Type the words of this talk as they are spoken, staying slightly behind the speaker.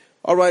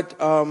All right.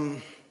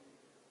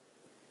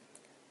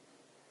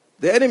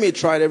 The enemy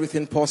tried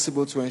everything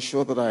possible to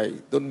ensure that I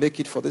don't make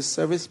it for this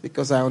service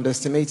because I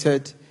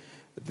underestimated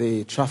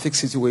the traffic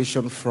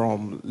situation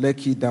from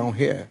Lekki down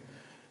here.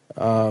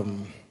 But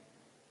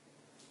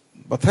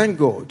thank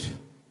God,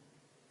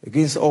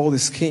 against all the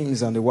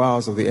schemes and the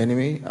wiles of the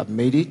enemy, I've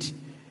made it.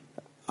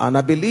 And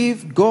I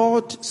believe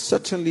God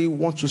certainly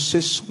wants to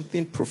say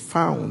something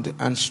profound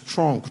and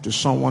strong to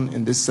someone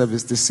in this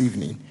service this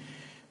evening.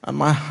 And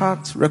my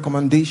heart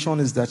recommendation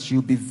is that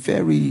you be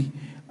very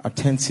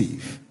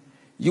attentive.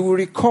 You will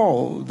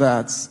recall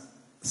that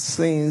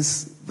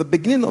since the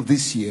beginning of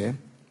this year,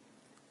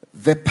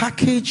 the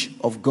package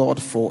of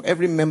God for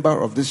every member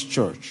of this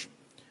church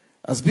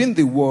has been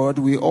the word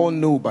we all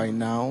know by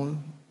now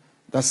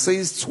that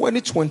says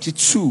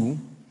 2022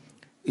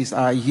 is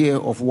our year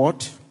of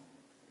what?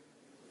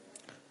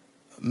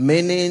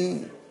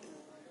 Meaning,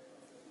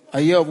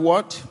 a year of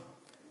what?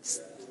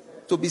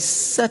 To be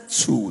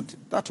settled.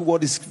 That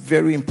word is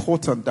very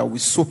important that we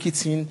soak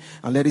it in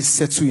and let it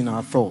settle in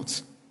our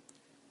thoughts.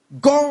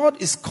 God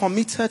is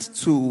committed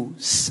to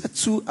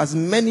settle as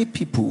many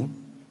people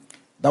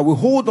that will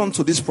hold on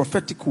to this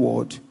prophetic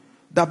word,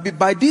 that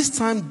by this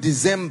time,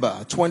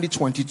 December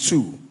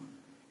 2022,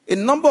 a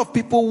number of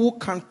people who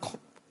can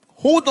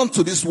hold on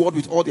to this word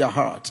with all their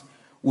heart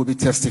will be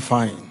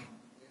testifying.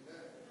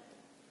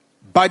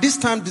 By this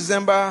time,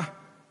 December,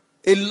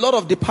 a lot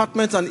of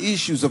departments and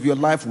issues of your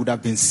life would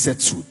have been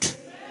settled.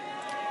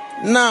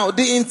 Now,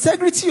 the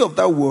integrity of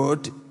that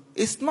word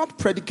is not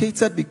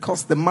predicated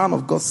because the man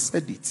of God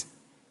said it.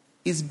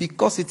 It's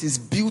because it is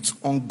built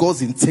on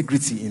God's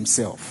integrity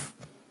himself.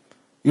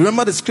 You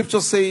remember the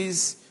scripture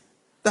says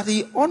that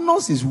he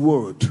honors his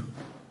word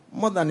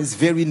more than his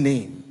very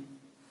name.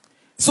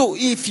 So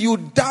if you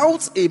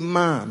doubt a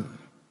man,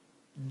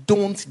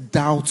 don't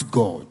doubt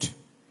God.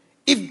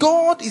 If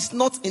God is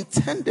not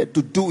intended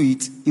to do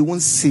it, he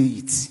won't say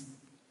it.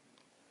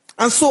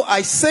 And so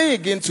I say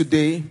again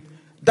today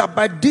that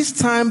by this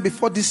time,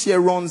 before this year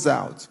runs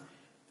out,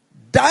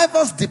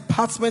 diverse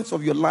departments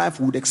of your life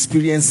would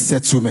experience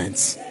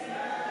settlements.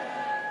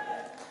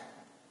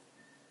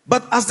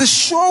 But as the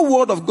sure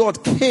word of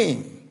God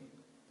came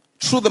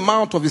through the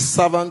mouth of his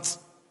servant,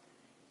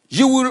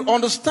 you will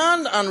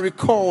understand and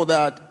recall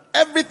that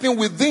everything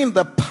within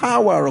the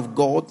power of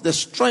God, the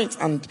strength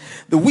and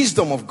the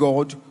wisdom of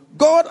God,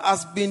 God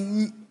has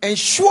been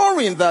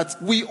ensuring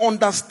that we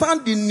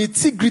understand the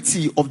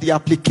nitty-gritty of the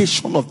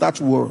application of that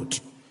word.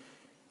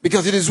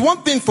 Because it is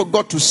one thing for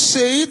God to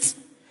say it,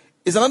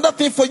 it's another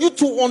thing for you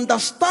to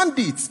understand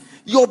it.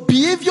 Your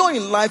behavior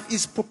in life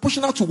is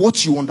proportional to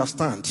what you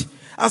understand.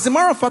 As a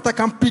matter of fact, I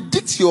can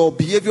predict your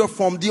behavior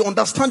from the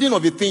understanding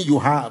of the thing you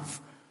have.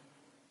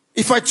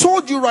 If I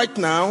told you right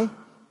now,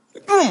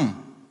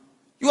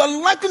 you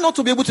are likely not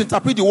to be able to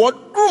interpret the word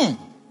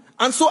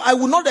and so I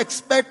will not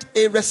expect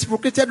a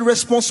reciprocated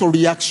response or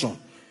reaction.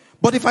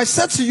 But if I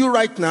said to you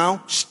right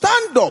now,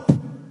 stand up,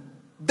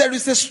 there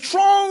is a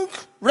strong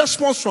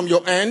response from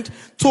your end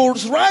to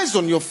rise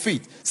on your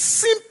feet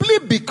simply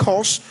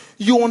because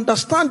you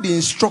understand the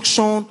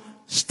instruction,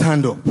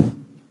 stand up.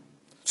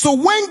 So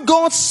when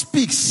God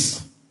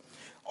speaks,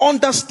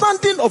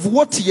 understanding of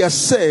what he has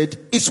said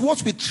is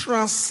what we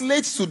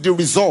translate to the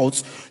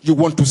results you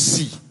want to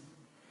see.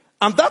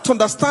 And that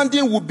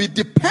understanding will be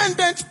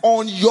dependent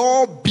on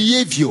your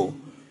behavior.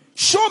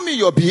 Show me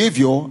your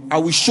behavior, I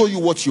will show you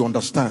what you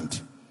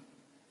understand.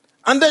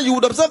 And then you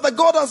would observe that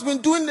God has been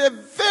doing a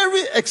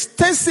very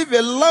extensive,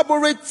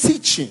 elaborate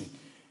teaching.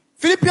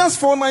 Philippians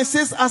 4:9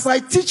 says, as I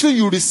teach you,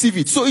 you receive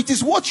it. So it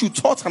is what you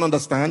taught and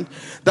understand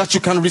that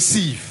you can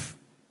receive.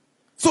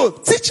 So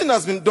teaching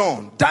has been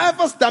done.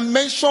 Diverse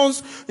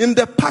dimensions in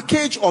the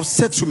package of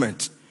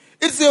settlement.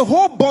 It's a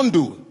whole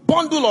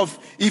bundle of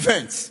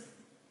events.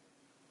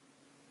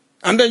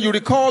 And then you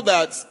recall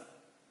that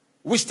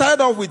we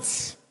started off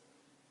with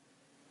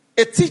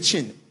a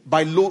teaching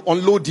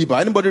on Lodiba.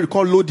 Anybody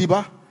recall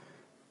Lodiba?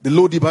 The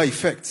Lodiba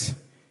effect.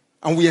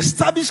 And we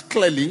established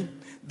clearly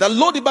that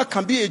Lodiba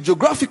can be a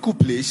geographical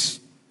place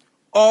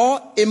or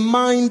a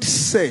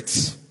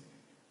mindset.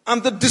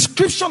 And the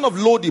description of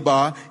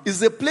Lodiba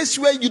is a place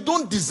where you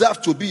don't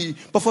deserve to be,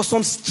 but for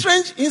some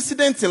strange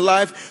incident in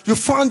life, you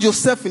found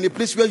yourself in a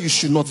place where you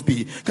should not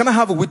be. Can I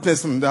have a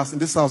witness in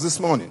this house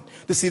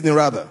this evening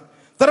rather?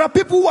 There are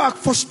people who are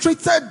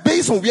frustrated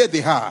based on where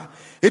they are.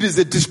 It is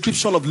a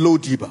description of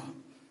Lodiba.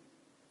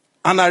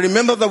 And I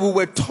remember that we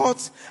were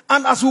taught,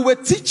 and as we were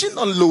teaching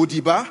on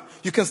Lodiba,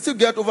 you can still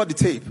get over the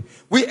tape.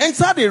 We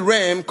entered a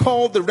realm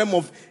called the realm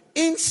of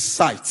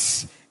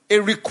insights, a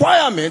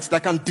requirement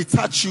that can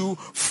detach you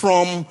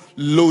from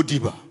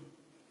Lodiba.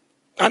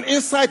 An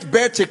insight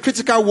bears a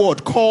critical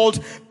word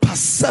called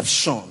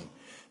perception.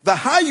 The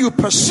how you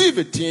perceive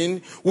a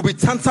thing will be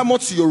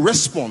tantamount to your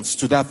response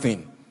to that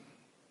thing.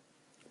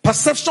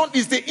 Perception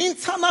is the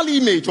internal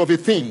image of a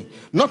thing,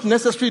 not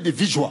necessarily the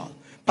visual.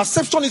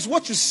 Perception is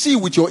what you see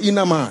with your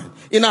inner mind,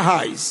 inner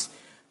eyes.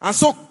 And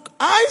so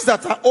eyes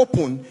that are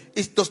open,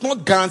 it does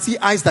not guarantee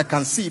eyes that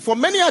can see. For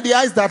many are the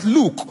eyes that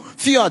look,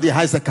 few are the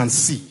eyes that can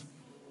see.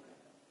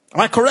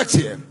 Am I correct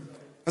here?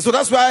 And so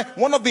that's why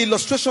one of the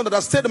illustrations that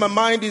has stayed in my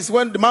mind is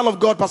when the man of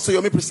God, Pastor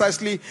Yomi,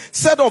 precisely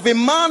said of a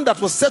man that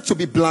was said to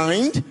be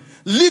blind,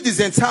 lived his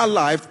entire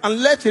life,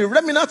 and left a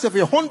remnant of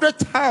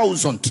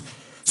 100,000.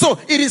 So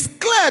it is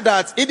clear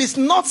that it is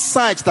not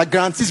sight that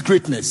guarantees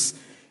greatness.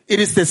 It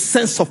is the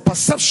sense of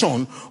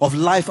perception of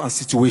life and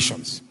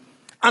situations.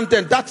 And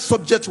then that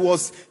subject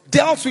was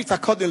dealt with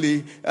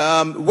accordingly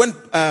when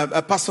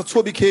Pastor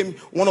Toby came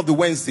one of the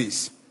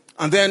Wednesdays.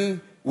 And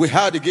then we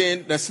heard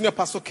again, the senior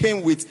pastor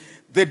came with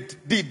the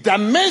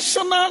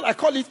dimensional, I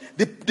call it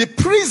the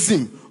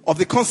prism of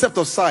the concept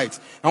of sight.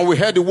 And we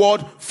heard the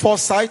word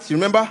foresight, you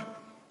remember?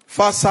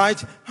 Far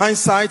sight,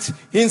 hindsight,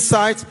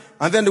 insight,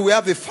 and then we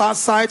have the far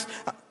sight.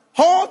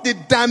 All the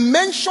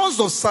dimensions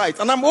of sight.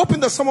 And I'm hoping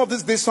that some of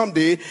this day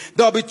someday,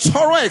 there will be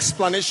thorough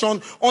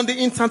explanation on the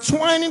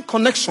intertwining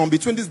connection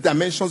between these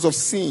dimensions of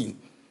seeing.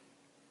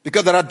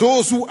 Because there are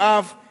those who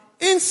have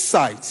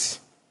insight,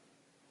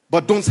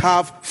 but don't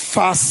have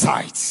far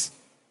sight.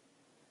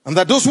 And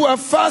there are those who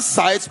have far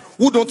sight,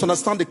 who don't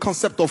understand the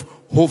concept of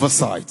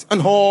oversight.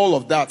 And all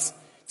of that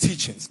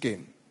teachings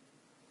came.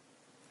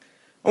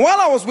 And while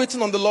I was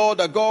waiting on the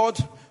Lord, I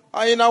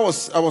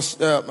was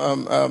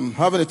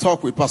having a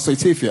talk with Pastor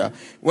Ethiopia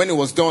when it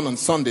was done on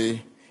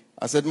Sunday.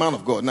 I said, man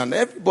of God, now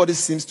everybody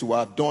seems to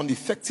have done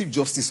effective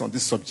justice on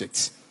this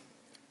subject.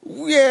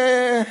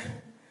 Where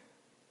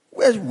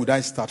would I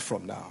start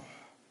from now?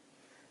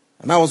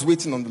 And I was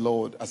waiting on the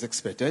Lord as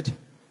expected.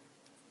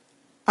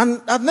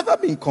 And I've never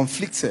been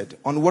conflicted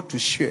on what to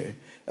share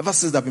ever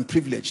since I've been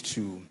privileged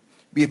to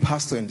be a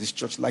pastor in this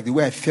church, like the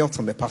way I felt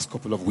in the past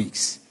couple of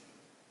weeks.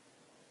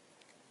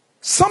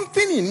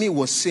 Something in me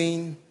was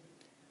saying,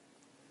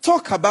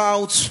 talk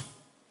about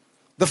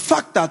the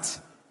fact that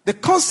the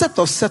concept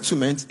of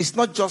settlement is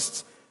not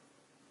just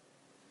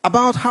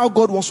about how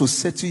God wants to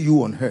settle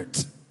you on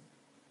earth.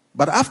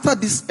 But after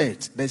this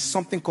earth, there's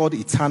something called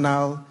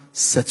eternal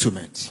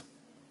settlement.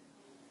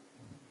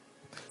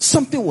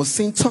 Something was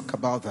saying, talk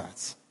about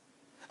that.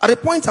 At a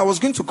point, I was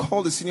going to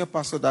call the senior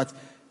pastor that,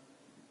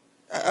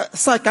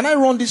 sir, can I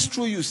run this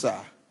through you, sir?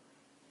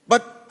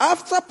 But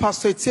after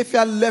Pastor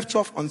Ethiopia left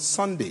off on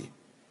Sunday,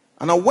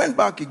 and I went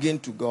back again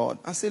to God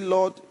and said,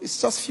 Lord,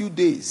 it's just a few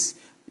days.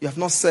 You have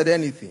not said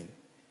anything.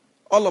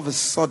 All of a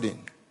sudden,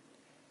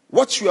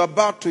 what you're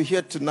about to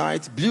hear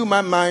tonight blew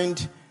my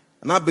mind,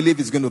 and I believe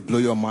it's going to blow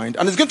your mind.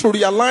 And it's going to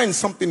realign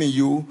something in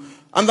you,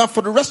 and that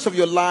for the rest of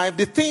your life,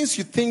 the things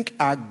you think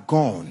are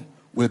gone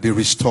will be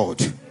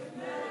restored.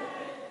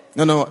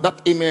 No,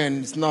 that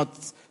amen is not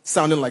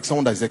sounding like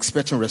someone that is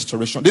expecting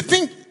restoration. The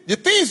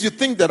things you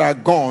think that are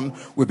gone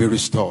will be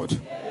restored.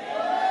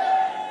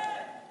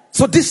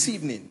 So this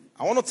evening,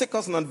 I want to take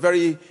us on a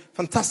very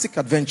fantastic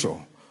adventure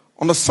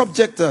on a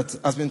subject that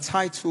has been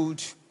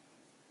titled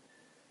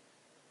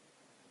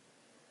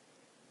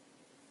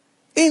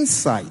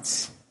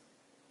Insight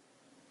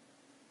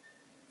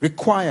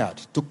Required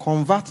to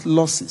Convert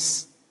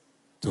Losses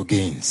to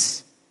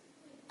Gains.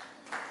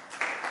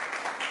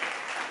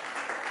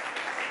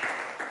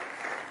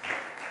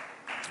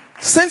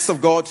 Saints of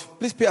God,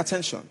 please pay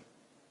attention.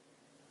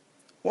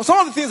 Well, some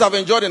of the things I've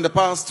enjoyed in the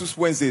past 2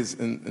 Wednesdays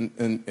for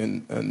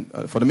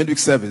the MidWeek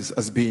service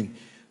has been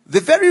the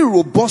very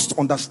robust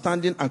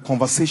understanding and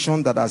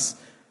conversation that has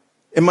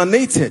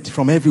emanated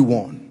from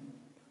everyone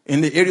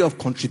in the area of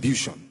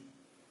contribution.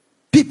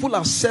 People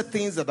have said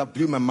things that have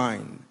blew my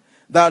mind.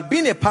 That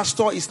being a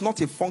pastor is not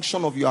a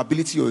function of your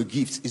ability or your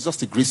gifts. It's just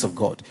the grace of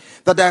God.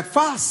 That there are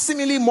far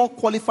seemingly more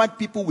qualified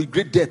people with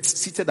great depth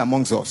seated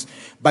amongst us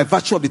by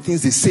virtue of the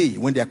things they say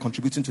when they are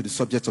contributing to the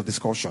subject of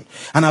discussion.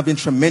 And I've been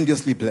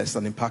tremendously blessed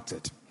and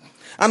impacted.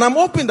 And I'm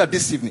hoping that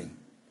this evening,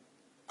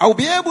 I will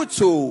be able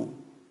to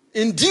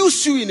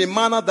induce you in a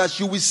manner that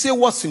you will say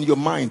what's in your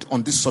mind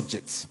on this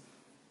subject.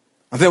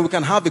 And then we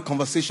can have a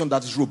conversation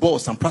that is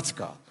robust and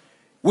practical.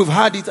 We've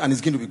had it and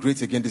it's going to be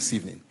great again this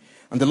evening.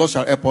 And the Lord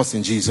shall help us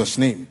in Jesus'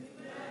 name.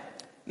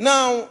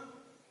 Now,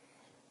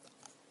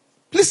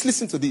 please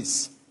listen to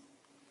this.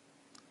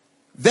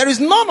 There is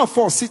none of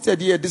us seated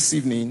here this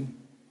evening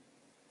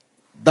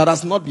that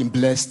has not been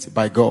blessed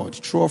by God.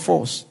 True or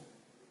false?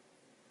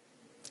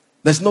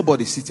 There's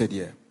nobody seated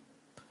here.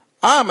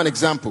 I am an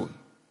example.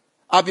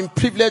 I've been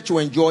privileged to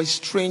enjoy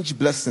strange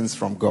blessings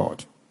from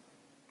God.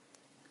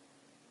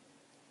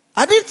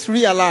 I didn't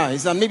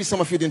realize, and maybe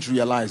some of you didn't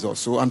realize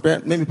also, and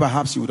maybe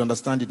perhaps you would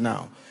understand it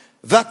now,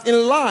 that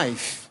in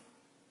life,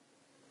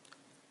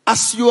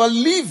 as you are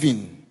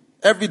living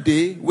every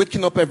day,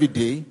 waking up every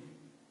day,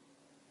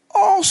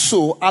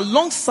 also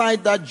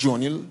alongside that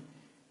journey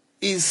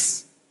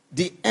is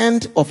the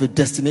end of a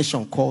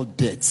destination called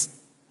death.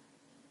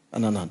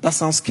 No, that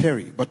sounds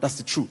scary, but that's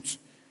the truth.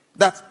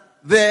 That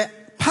the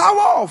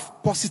power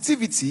of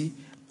positivity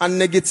and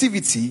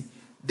negativity,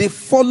 they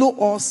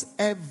follow us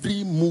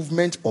every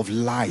movement of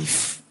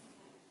life.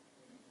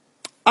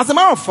 As a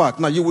matter of fact,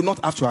 now you will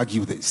not have to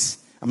argue this.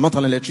 I'm not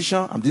an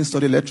electrician. I didn't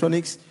study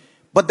electronics.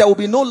 But there will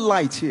be no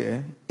light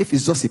here if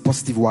it's just a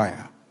positive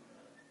wire.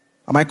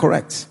 Am I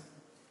correct?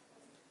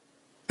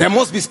 There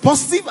must be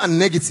positive and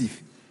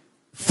negative.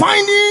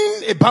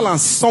 Finding a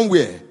balance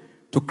somewhere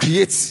to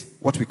create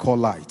what we call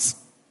light.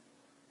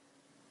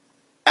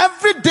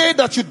 Every day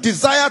that you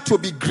desire to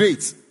be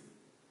great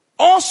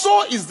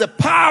also is the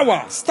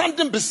power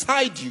standing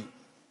beside you,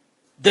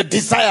 the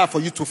desire for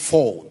you to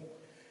fall.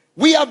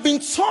 We have been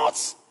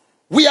taught,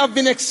 we have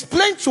been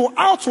explained to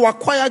how to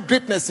acquire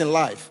greatness in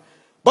life.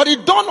 But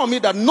it dawned on me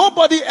that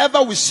nobody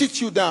ever will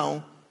sit you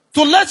down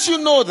to let you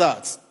know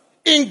that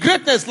in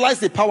greatness lies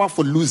the power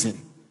for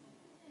losing.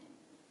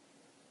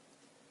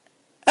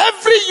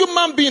 Every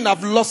human being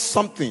have lost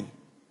something.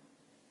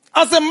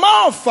 As a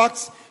matter of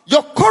fact,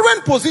 your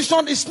current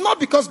position is not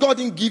because God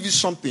didn't give you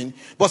something,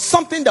 but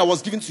something that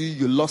was given to you,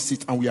 you lost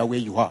it, and we are where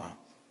you are.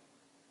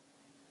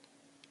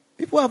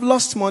 People have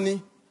lost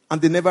money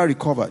and they never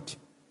recovered.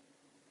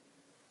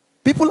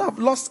 People have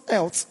lost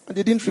health and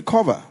they didn't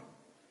recover.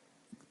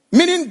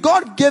 Meaning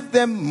God gave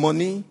them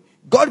money,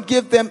 God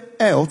gave them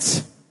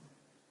health.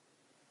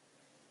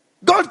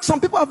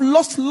 Some people have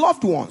lost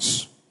loved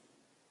ones.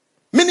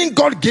 Meaning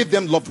God gave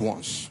them loved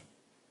ones.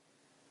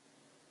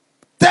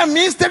 That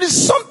means there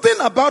is something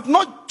about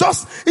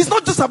it's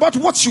not just about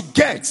what you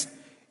get.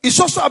 It's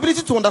also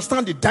ability to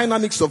understand the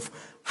dynamics of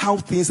how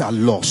things are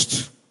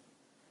lost.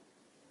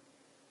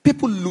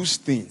 People lose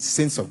things,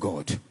 saints of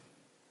God.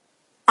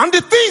 And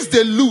the things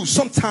they lose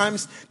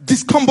sometimes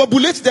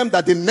discombobulate them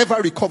that they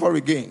never recover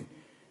again.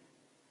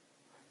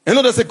 You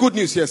know, there's a good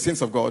news here,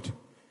 saints of God.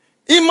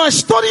 In my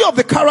study of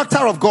the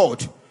character of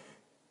God,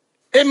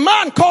 a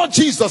man called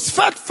Jesus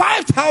fed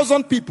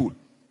 5,000 people.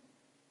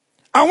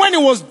 And when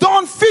he was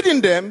done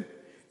feeding them,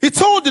 he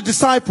told the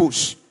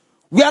disciples,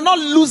 we are not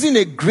losing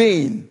a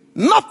grain.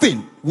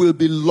 Nothing will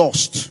be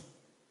lost.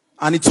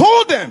 And he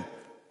told them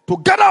to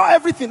gather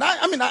everything.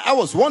 I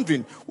was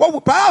wondering,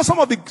 perhaps some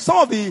of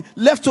the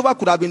leftover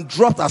could have been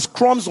dropped as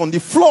crumbs on the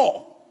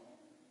floor.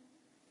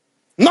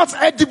 Not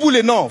edible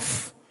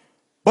enough.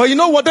 But you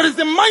know what? There is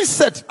a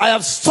mindset I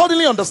have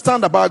suddenly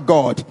understand about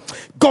God.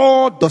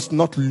 God does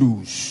not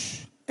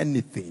lose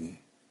anything.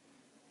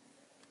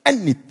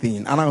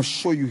 Anything. And I'll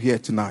show you here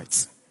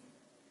tonight.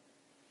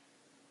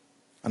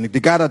 And they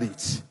gathered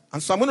it.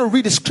 And so I'm going to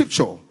read the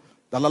scripture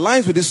that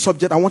aligns with this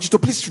subject. I want you to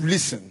please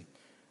listen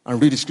and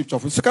read the scripture.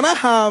 So can I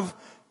have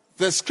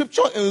the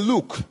scripture in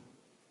Luke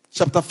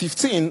chapter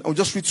 15? I'll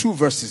just read 2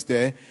 verses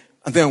there.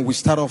 And then we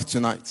start off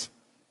tonight.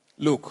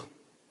 Luke.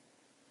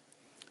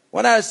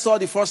 When I saw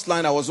the first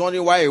line, I was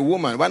wondering why a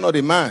woman, why not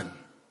a man?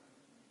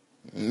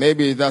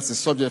 Maybe that's a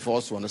subject for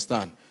us to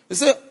understand. They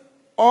say,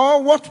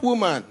 or what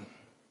woman?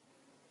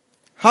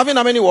 Having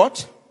how many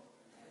what?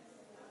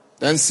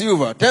 10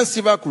 silver. 10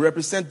 silver could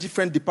represent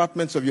different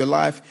departments of your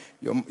life,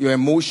 your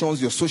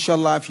emotions, your social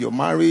life, your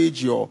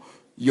marriage, your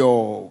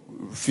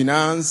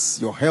finance,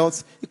 your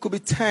health. It could be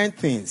 10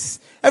 things.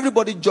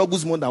 Everybody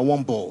juggles more than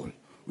one ball.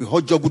 We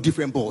all juggle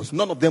different balls.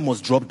 None of them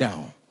must drop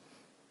down.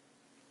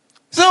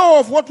 So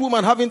of what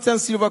woman having 10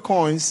 silver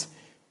coins,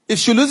 if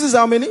she loses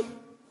how many?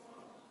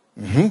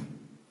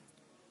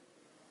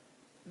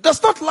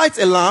 Does not light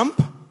a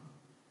lamp,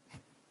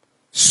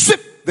 sweep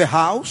the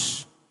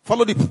house,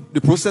 follow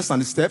the process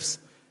and the steps,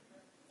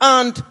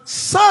 and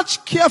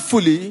search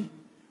carefully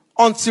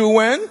until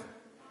when?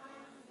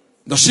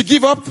 Does she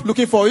give up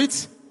looking for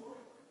it?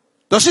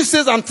 Does she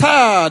say, I'm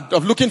tired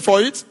of looking for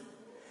it?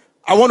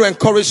 I want to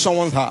encourage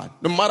someone's heart,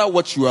 no matter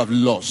what you have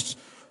lost.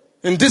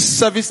 In this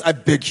service, I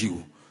beg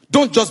you,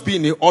 don't just be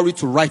in a hurry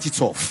to write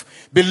it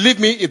off. Believe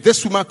me, if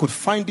this woman could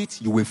find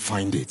it, you will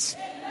find it.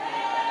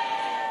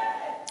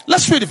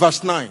 Let's read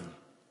verse 9.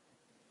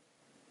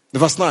 The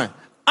verse 9.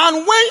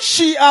 And when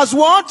she has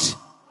what?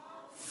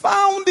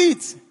 Found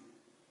it.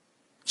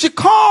 She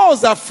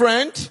calls her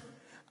friend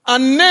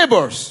and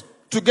neighbors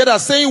together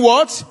saying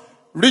what?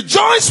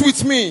 Rejoice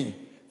with me,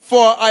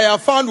 for I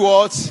have found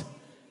what?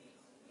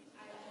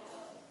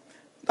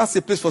 That's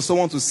a place for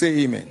someone to say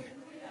amen.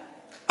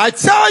 I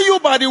tell you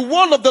by the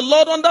word of the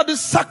Lord under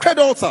this sacred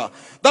altar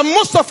that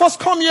most of us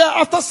come here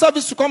after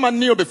service to come and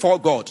kneel before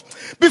God.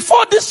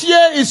 Before this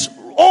year is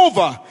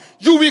over,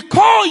 you will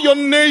call your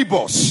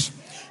neighbors.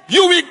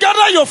 You will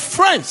gather your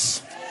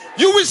friends.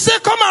 You will say,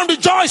 come and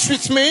rejoice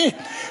with me.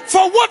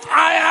 For what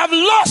I have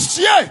lost,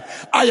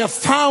 I have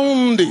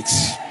found it.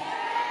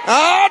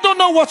 I don't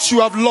know what you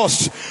have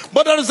lost,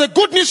 but there is a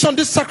good news on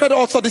this sacred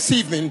altar this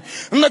evening.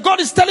 And God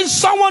is telling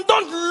someone,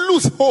 don't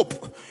lose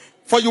hope.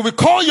 For you will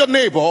call your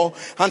neighbor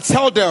and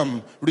tell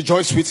them,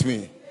 rejoice with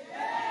me.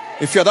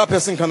 If you're that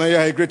person, can I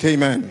hear a great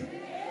amen?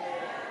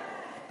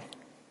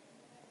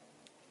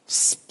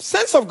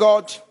 Sense of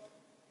God,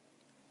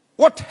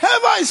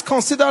 whatever is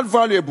considered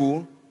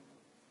valuable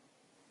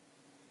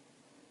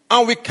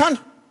and we can't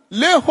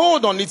lay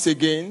hold on it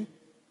again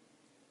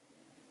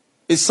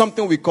is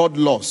something we call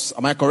loss.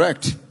 Am I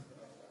correct?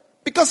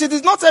 Because it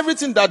is not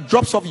everything that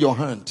drops off your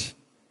hand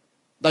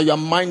that you are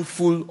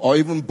mindful or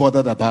even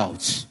bothered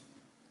about.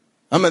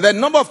 I mean, there are a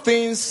number of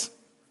things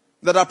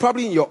that are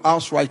probably in your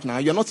house right now.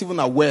 You're not even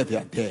aware they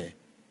are there.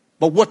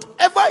 But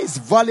whatever is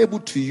valuable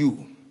to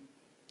you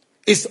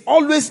is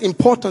always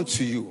important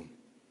to you.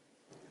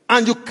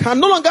 And you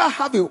can no longer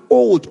have a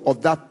hold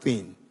of that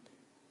thing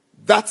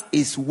That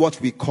is what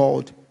we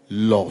call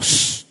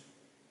loss.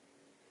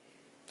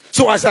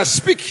 So as I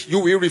speak, you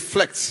will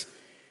reflect.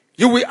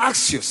 You will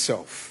ask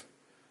yourself,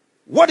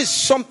 what is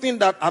something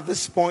that at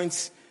this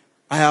point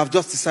I have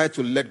just decided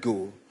to let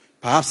go?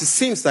 Perhaps it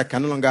seems like I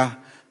can no longer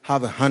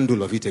have a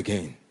handle of it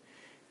again.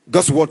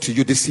 God's word to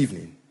you this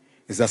evening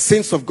is that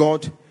saints of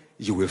God,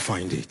 you will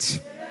find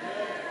it.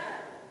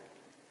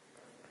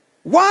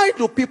 Why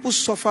do people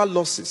suffer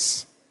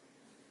losses?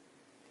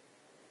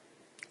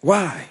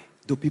 Why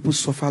do people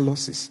suffer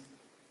losses?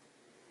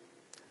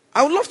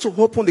 I would love to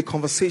open the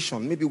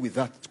conversation maybe with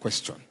that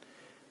question.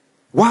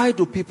 Why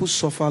do people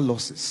suffer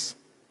losses?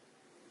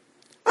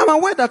 I'm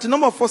aware that a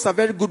number of us are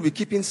very good with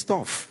keeping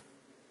stuff.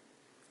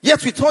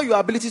 Yet with all your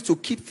ability to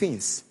keep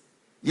things,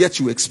 yet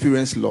you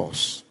experience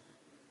loss.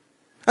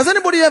 Has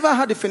anybody ever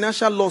had a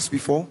financial loss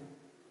before?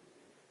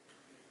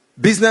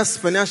 Business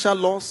financial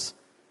loss?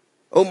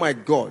 Oh my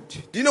God.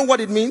 Do you know what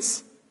it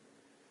means?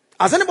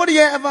 Has anybody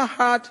here ever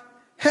had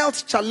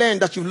health challenge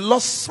that you've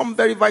lost some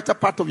very vital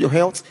part of your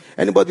health?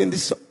 Anybody in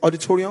this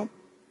auditorium?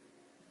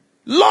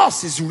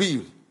 Loss is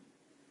real.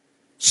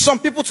 Some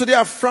people today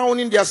are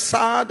frowning, they are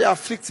sad, they are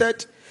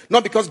afflicted.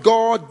 Not because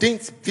God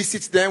didn't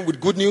visit them with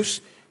good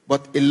news,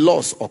 but a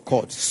loss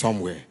occurred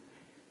somewhere.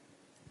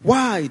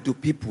 Why do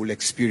people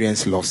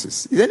experience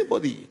losses? Is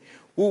anybody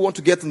who want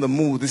to get in the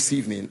mood this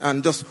evening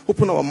and just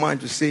open our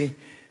mind to say,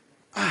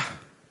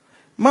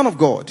 man of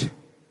God,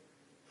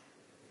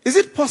 is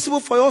it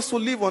possible for us to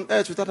live on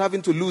earth without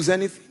having to lose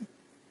anything?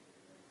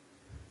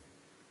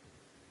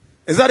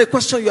 Is that a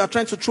question you are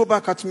trying to throw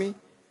back at me?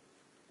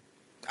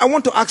 I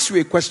want to ask you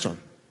a question.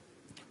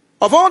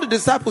 Of all the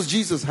disciples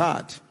Jesus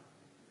had,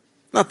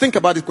 now think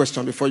about this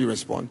question before you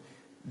respond.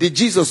 Did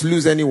Jesus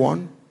lose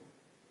anyone?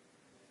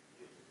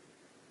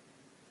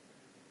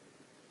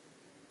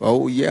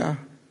 Oh yeah.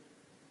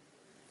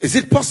 Is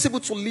it possible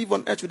to live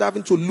on earth without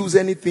having to lose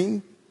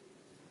anything?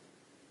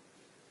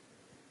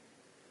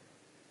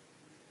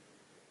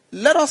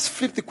 Let us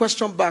flip the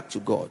question back to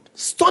God.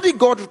 Study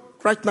God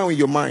right now in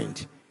your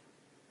mind.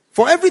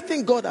 For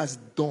everything God has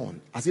done,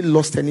 has he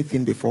lost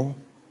anything before?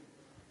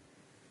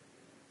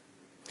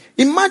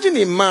 Imagine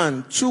a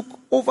man took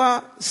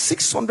over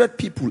 600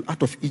 people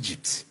out of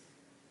Egypt.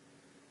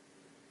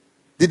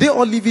 Did they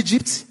all leave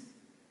Egypt?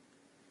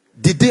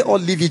 Did they all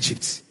leave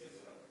Egypt?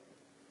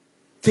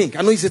 Think.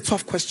 I know it's a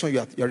tough question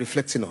you're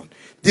reflecting on.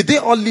 Did they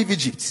all leave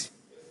Egypt?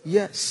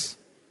 Yes.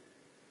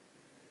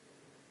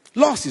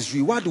 Loss is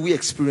real. Why do we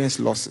experience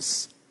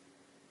losses?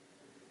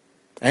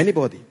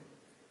 Anybody?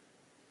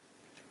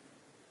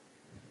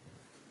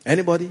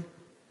 Anybody?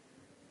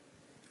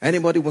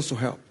 Anybody wants to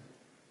help?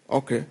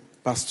 Okay.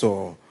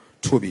 Pastor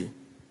Toby.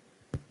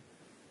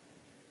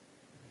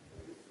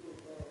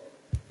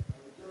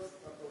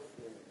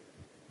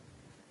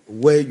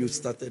 Where you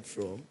started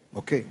from.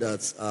 Okay.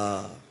 That's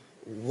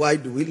why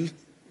do we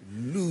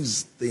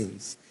lose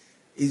things?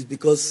 Is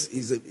because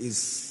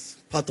it's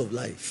part of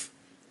life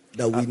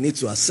that we need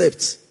to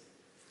accept.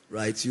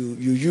 Right? You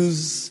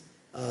use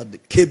the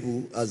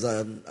cable as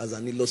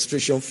an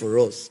illustration for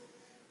us.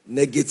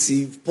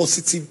 Negative,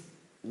 positive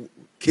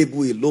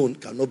cable alone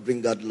cannot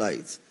bring out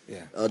light.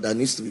 Yeah. That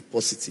needs to be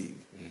positive,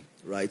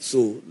 right?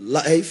 So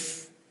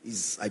life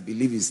is, I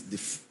believe,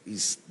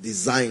 is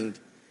designed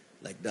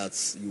like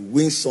that. You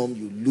win some,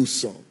 you lose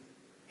some.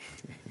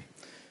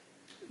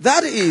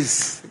 That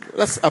is,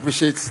 let's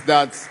appreciate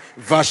that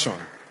version.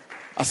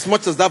 As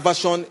much as that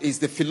version is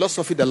the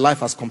philosophy that life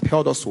has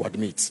compelled us to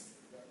admit.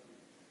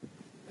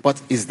 But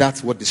is that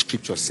what the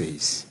scripture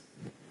says?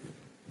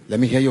 Let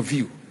me hear your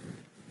view.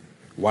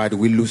 Why do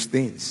we lose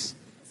things?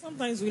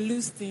 Sometimes we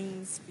lose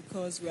things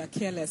because we are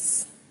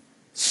careless.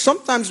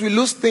 Sometimes we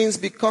lose things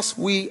because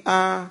we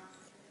are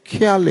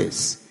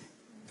careless.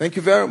 Thank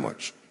you very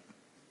much.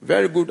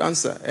 Very good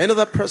answer.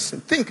 Another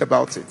person, think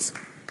about it.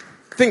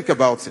 Think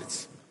about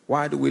it.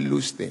 Why do we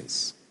lose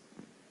things?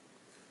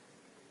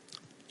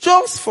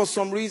 Just for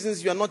some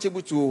reasons you are not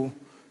able to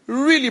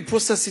really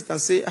process it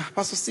and say,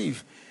 Pastor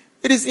Steve,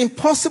 it is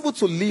impossible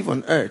to live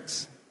on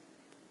earth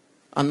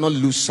and not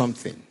lose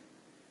something.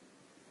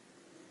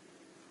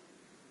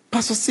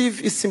 Pastor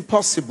Steve, it's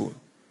impossible.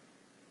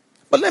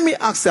 But let me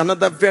ask you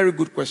another very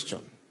good question.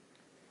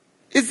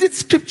 Is it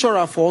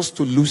scriptural for us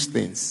to lose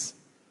things?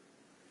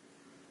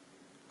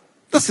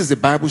 This is a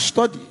Bible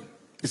study.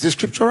 Is it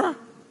scriptural?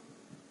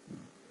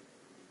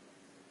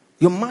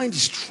 Your mind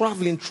is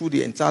traveling through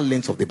the entire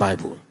length of the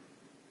Bible.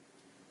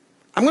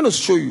 I'm going to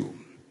show you.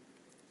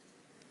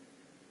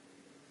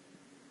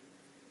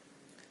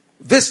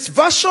 This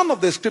version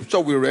of the scripture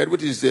we read,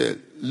 which is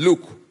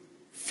Luke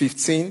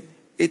 15,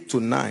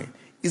 8-9,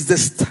 is the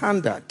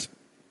standard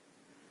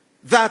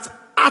that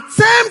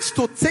attempts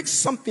to take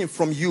something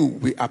from you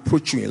will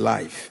approach you in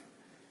life.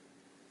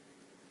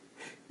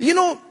 You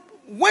know,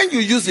 when you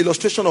use the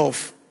illustration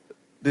of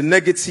the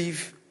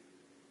negative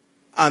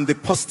and the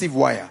positive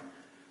wire,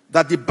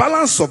 that the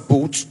balance of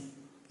both,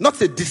 not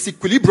the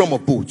disequilibrium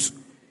of both,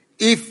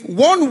 if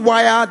one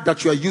wire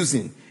that you are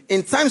using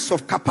in terms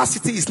of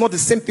capacity is not the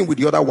same thing with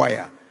the other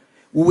wire,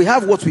 we will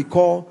have what we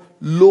call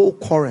low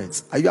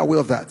current. Are you aware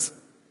of that?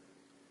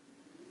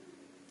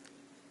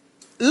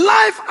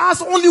 Life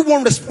has only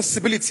one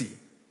responsibility,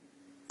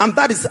 and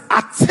that is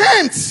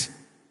attempt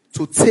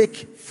to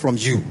take from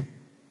you.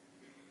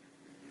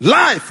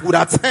 Life would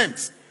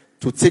attempt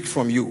to take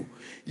from you.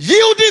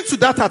 Yielding to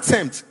that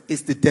attempt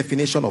is the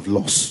definition of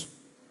loss.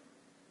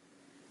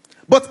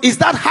 But is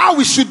that how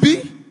we should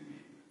be?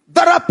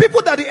 There are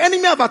people that the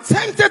enemy have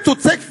attempted to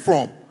take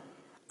from,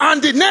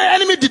 and the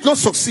enemy did not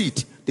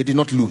succeed. They did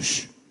not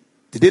lose.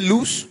 Did they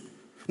lose?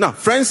 Now,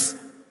 friends,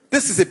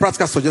 this is a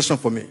practical suggestion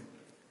for me.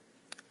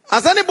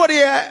 Has anybody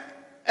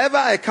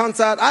ever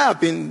encountered,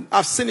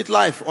 I've seen it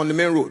live on the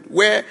main road,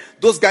 where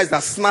those guys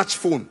that snatch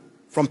phone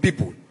from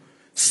people,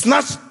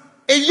 snatch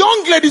a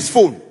young lady's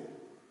phone.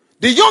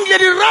 The young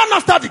lady ran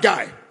after the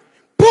guy,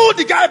 pulled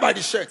the guy by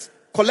the shirt,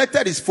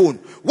 collected his phone.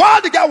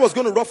 While the guy was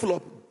going to ruffle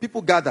up,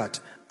 people gathered,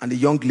 and the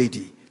young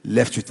lady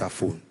left with her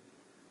phone.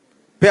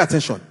 Pay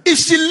attention. If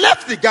she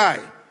left the guy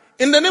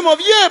in the name of,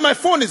 my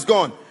phone is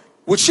gone,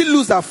 would she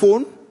lose her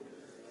phone?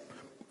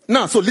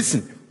 Now, so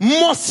listen.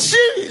 Must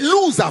she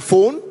lose her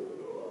phone?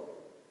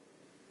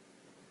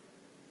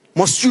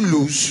 Must you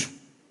lose?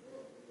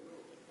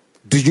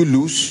 Do you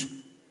lose?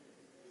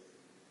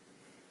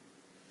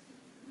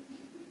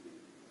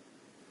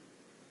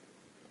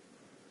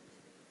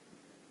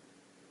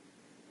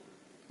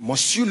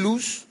 Must you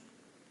lose?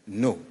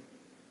 No.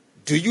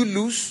 Do you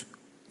lose?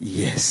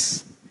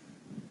 Yes.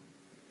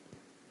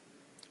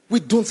 We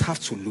don't have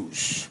to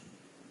lose.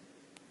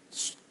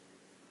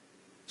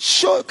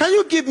 Sure, can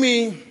you give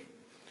me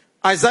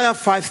Isaiah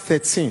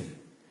 5:13?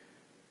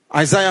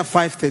 Isaiah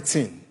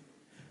 5:13.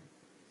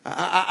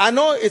 I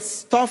know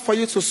it's tough for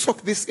you to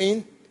soak this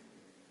in,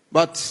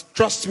 but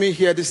trust me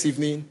here this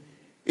evening,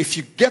 if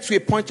you get to a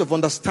point of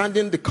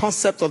understanding the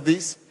concept of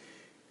this,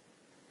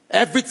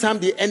 every time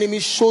the enemy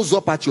shows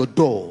up at your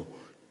door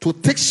to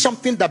take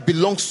something that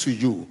belongs to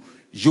you,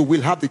 you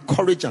will have the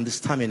courage and the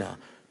stamina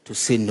to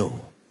say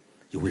no.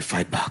 You will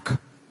fight back.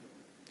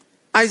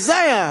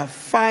 Isaiah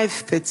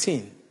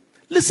 5:13.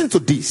 Listen to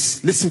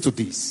this. Listen to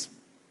this.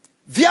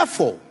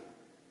 Therefore,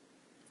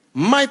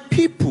 my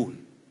people,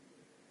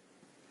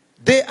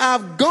 they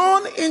have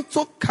gone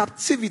into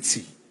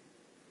captivity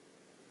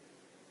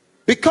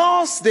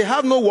because they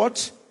have no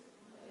what?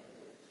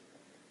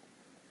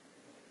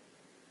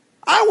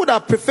 I would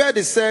have preferred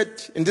it said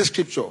in this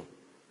scripture,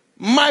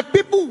 my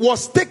people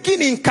was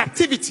taken in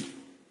captivity.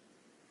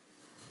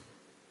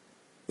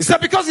 He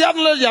said, because you have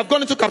knowledge, you have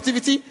gone into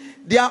captivity.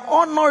 Their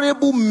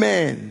honorable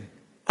men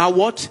are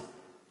what?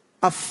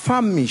 Are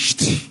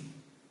famished.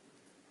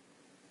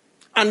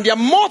 And their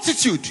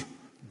multitude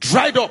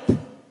dried up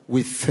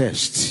with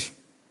thirst.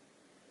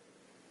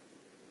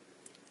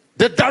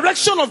 The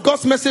direction of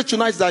God's message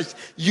tonight is that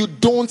you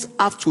don't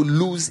have to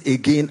lose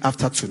again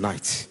after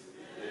tonight.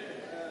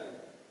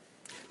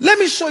 Let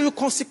me show you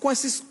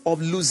consequences of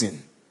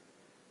losing.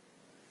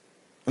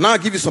 And I'll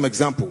give you some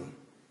example.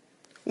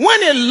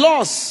 When a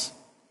loss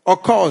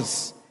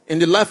occurs in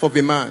the life of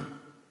a man,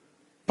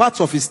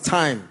 part of his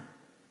time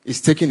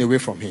is taken away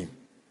from him.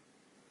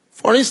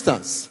 For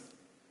instance,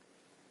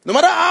 no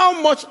matter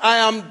how much I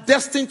am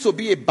destined to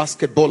be a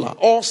basketballer,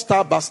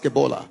 all-star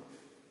basketballer,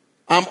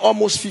 I'm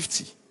almost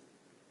 50.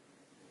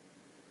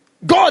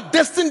 God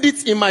destined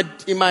it in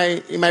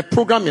my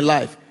program in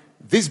life.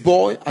 This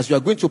boy, as you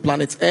are going to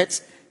planet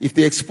Earth, if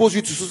they expose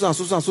you to so and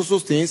so and so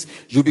things,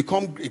 you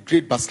become a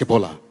great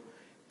basketballer.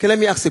 Okay, let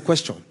me ask a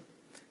question.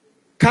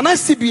 Can I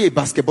still be a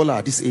basketballer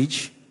at this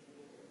age?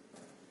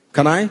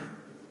 Can I?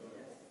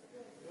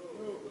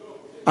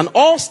 An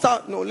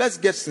all-star, no, let's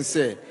get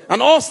sincere.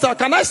 An all-star,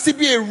 can I still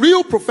be a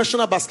real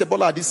professional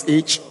basketballer at this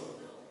age?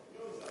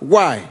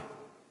 Why?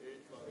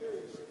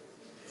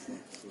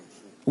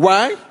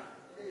 Why?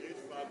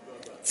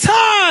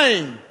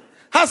 Time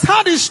has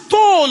had its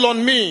toll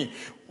on me.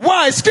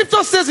 Why?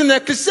 Scripture says in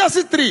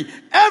Ecclesiastes 3,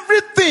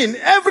 everything,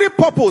 every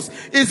purpose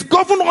is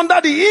governed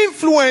under the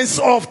influence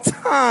of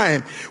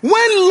time.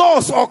 When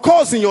loss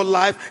occurs in your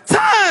life,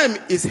 time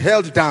is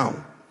held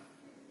down.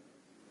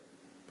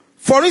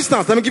 For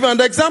instance, let me give you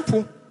another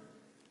example.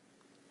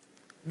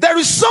 There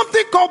is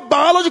something called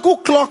biological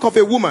clock of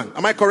a woman.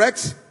 Am I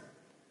correct?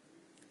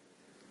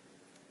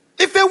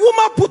 If a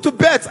woman put to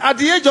bed at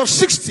the age of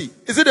 60,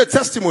 is it a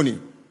testimony?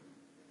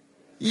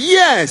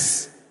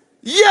 Yes.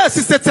 Yes,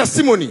 it's a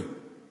testimony.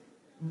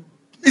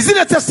 Is it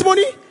a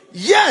testimony?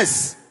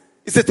 Yes,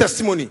 it's a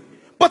testimony.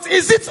 But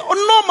is it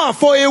normal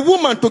for a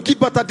woman to give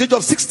birth at the age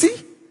of 60?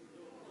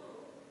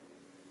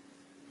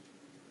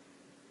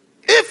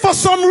 If for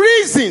some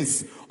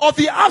reasons of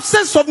the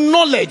absence of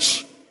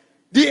knowledge,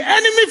 the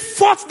enemy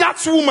fought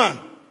that woman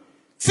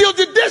till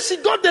the day she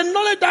got the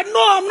knowledge that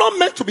no, I'm not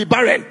meant to be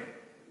barren.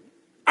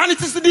 And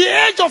it is at the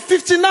age of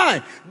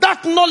 59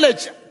 that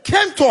knowledge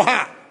came to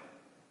her.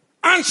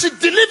 And she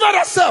delivered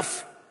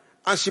herself.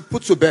 And she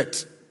put to bed.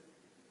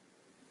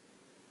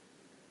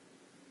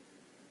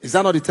 Is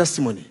that not the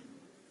testimony?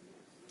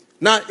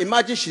 Now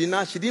imagine she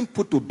didn't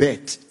put to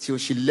bed till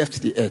she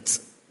left the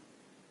earth.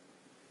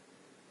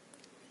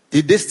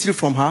 Did they steal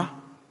from her?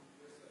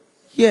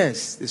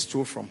 Yes, they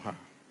stole from her.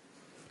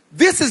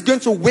 This is going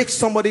to wake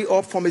somebody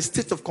up from a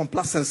state of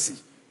complacency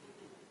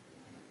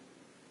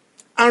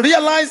and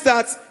realize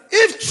that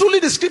if truly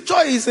the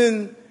scripture is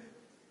in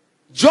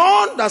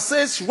John that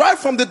says right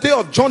from the day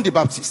of John the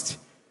Baptist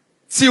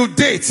till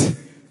date,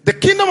 the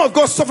kingdom of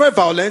God suffered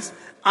violence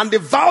and the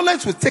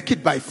violence will take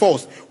it by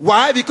force.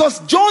 Why? Because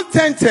John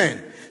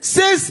 10:10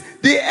 says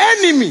the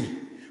enemy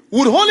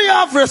would only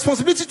have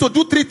responsibility to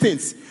do three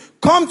things.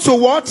 Come to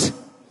what?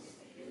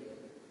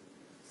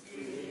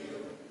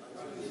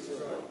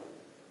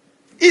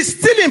 Is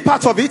stealing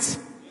part of it?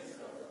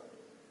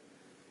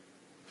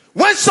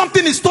 When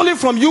something is stolen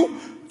from you,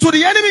 to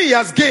the enemy he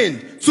has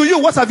gained. To you,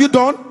 what have you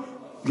done?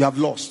 You have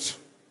lost.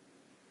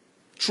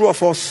 True or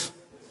false?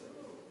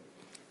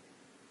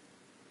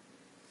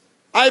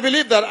 I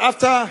believe that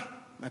after...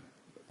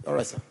 All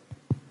right, sir.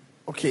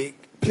 Okay,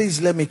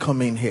 please let me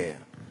come in here.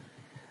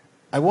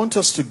 I want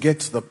us to get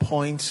to the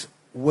point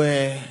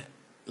where,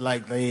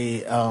 like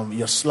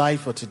your slide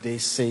for today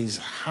says,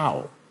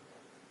 how.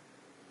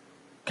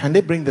 Can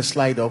they bring the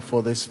slide up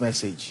for this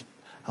message?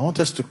 I want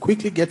us to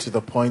quickly get to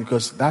the point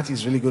because that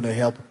is really going to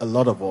help a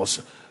lot of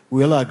us.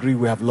 We all agree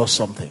we have lost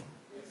something.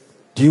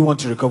 Do you want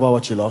to recover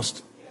what you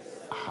lost?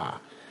 Aha.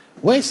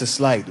 Where is the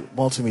slide,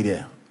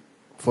 multimedia,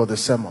 for the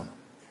sermon?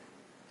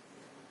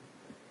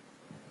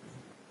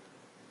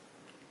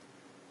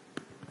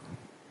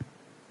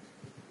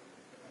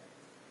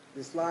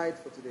 The slide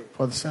for today.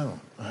 For the sermon.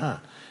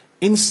 Aha.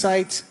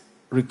 Insight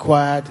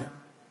required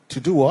to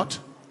do what?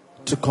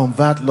 To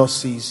convert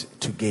losses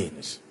to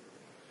gains.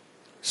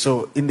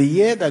 So in the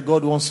year that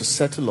God wants to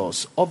settle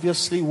us,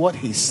 obviously what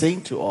he's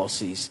saying to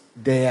us is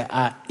there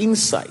are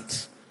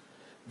insights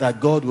that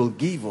God will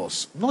give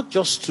us, not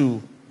just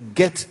to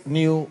get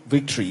new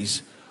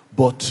victories,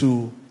 but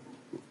to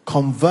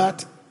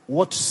convert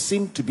what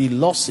seem to be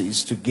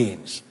losses to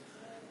gains.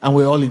 And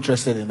we're all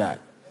interested in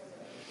that.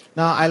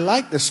 Now, I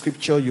like the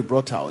scripture you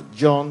brought out.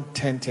 John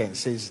 10:10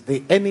 says,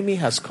 the enemy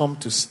has come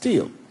to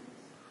steal,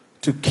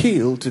 to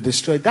kill, to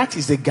destroy. That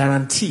is a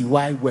guarantee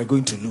why we're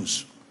going to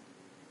lose.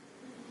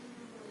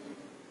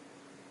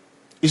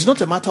 It's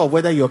not a matter of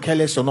whether you're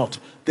careless or not.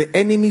 The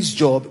enemy's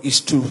job is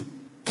to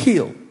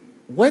kill.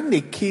 When they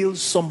kill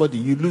somebody,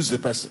 you lose the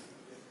person.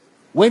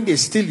 When they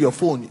steal your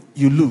phone,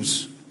 you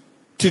lose.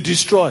 To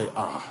destroy,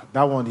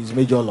 that one is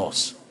major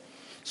loss.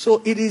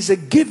 So it is a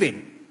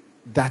given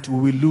that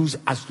we will lose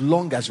as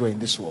long as we're in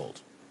this world.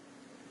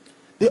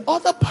 The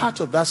other part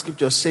of that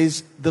scripture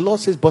says, the Lord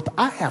says, but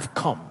I have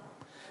come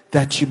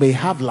that you may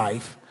have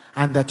life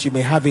and that you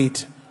may have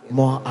it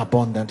more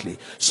abundantly.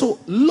 So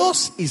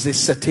loss is a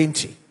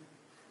certainty.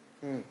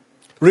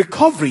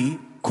 Recovery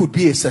could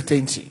be a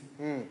certainty.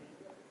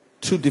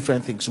 Two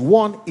different things.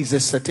 One is a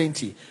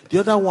certainty. The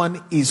other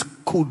one is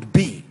could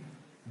be,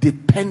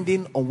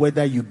 depending on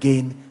whether you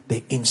gain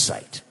the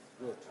insight.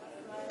 Good.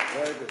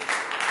 Very good.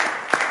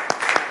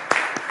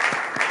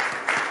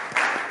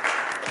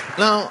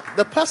 Now,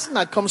 the person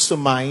that comes to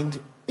mind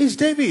is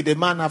David, a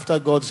man after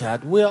God's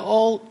heart. We are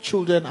all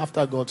children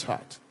after God's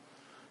heart.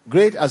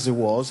 Great as he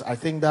was, I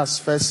think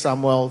that's 1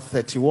 Samuel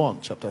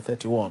 31, chapter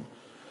 31.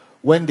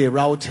 When they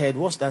routed,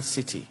 what's that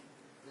city?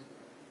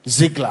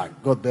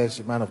 Ziklag. God bless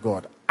you, man of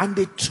God. And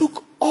they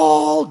took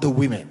all the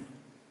women,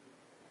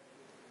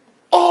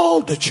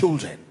 all the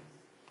children,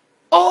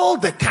 all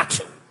the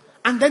cattle,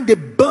 and then they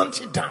burnt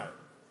it down.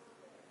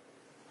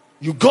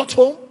 You got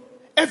home,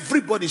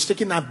 everybody's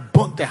taken and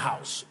burnt the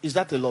house. Is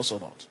that a loss or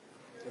not?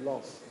 A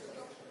loss.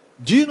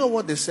 Do you know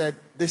what they said?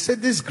 They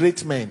said these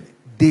great men,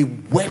 they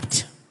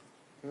wept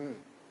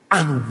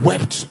and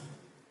wept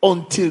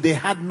until they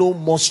had no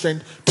more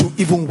strength to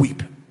even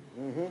weep.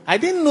 I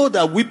didn't know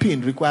that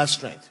weeping requires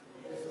strength.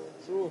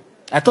 True.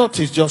 I thought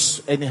it's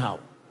just anyhow.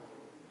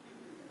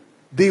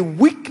 The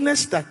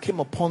weakness that came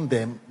upon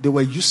them, they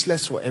were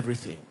useless for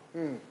everything.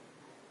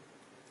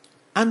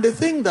 And the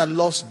thing that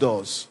loss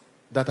does,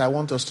 that I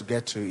want us to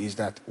get to, is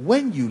that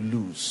when you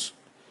lose,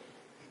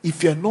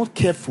 if you're not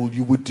careful,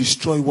 you will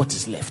destroy what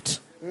is left.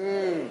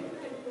 You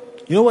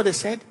know what they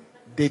said?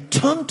 They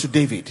turned to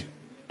David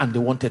and they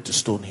wanted to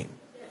stone him.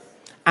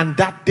 And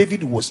that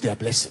David was their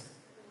blessing.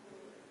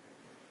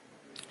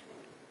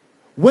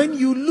 When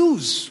you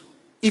lose,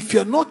 if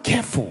you're not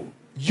careful,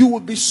 you will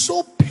be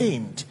so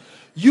pained.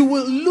 You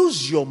will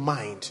lose your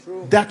mind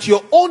that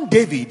your own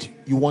David,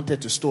 you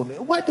wanted to stone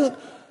him. Why don't...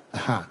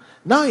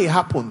 Now it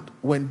happened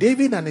when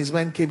David and his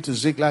men came to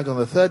Ziklag on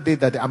the third day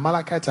that the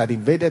Amalekites had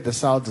invaded the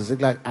south of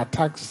Ziklag,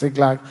 attacked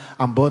Ziklag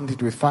and burned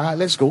it with fire.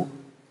 Let's go.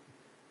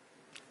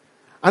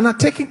 And had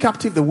taken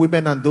captive the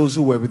women and those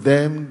who were with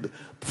them,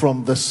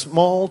 from the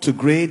small to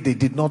great. They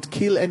did not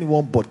kill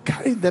anyone but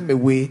carried them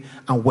away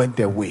and went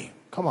their way.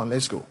 Come on,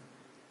 let's go.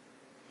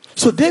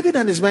 So David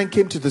and his men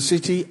came to the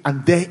city,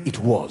 and there it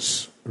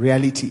was,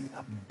 reality,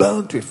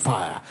 burnt with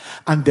fire,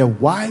 and their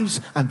wives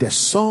and their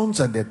sons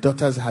and their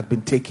daughters had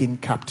been taken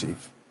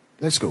captive.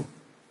 Let's go.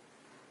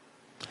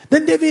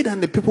 Then David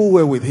and the people who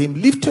were with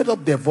him lifted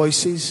up their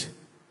voices.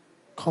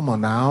 Come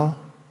on now.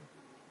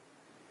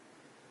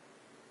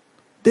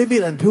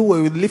 David and people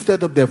were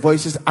lifted up their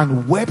voices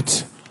and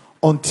wept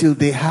until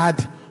they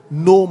had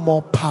no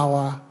more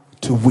power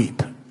to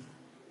weep.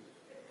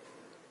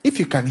 If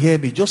you can hear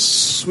me,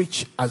 just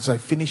switch as I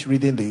finish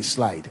reading the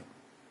slide.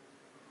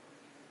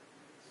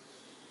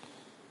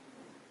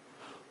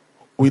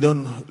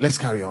 Let's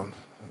carry on.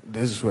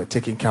 This is we're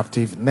taking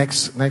captive.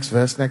 Next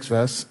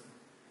verse.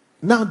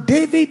 Now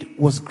David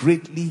was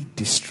greatly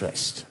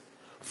distressed,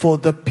 for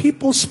the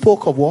people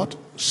spoke of what?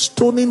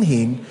 Stoning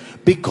him,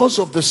 because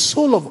of the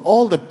soul of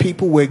all the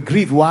people were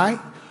grieved. Why?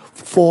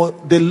 For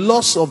the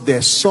loss of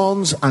their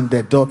sons and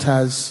their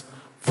daughters.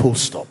 Full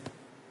stop.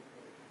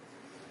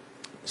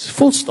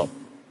 Full stop.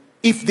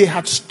 If they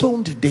had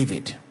stoned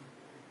David,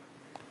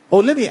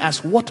 or let me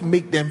ask, what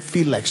made them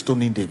feel like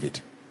stoning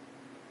David?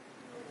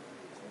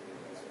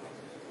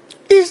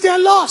 Is their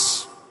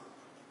loss.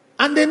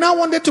 And they now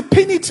wanted to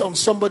pin it on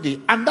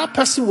somebody, and that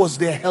person was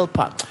their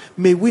helper.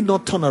 May we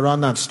not turn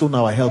around and stone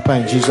our helper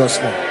in Jesus'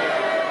 name.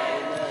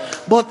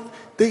 But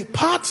the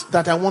part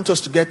that I want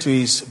us to get to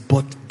is,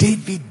 but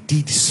David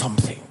did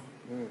something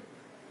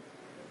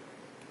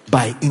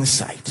by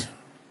insight.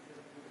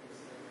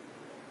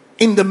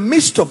 In the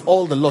midst of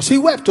all the loss, he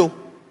wept. Oh,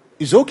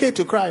 it's okay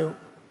to cry. Oh,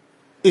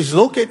 it's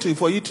okay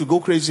for you to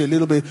go crazy a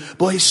little bit.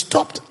 But he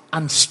stopped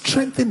and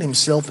strengthened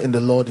himself in the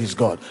Lord his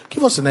God.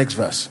 Give us the next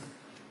verse.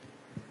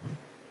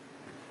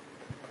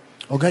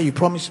 Okay, you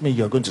promised me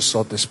you're going to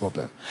solve this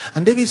problem.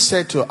 And David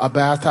said to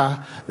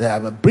Abiathar,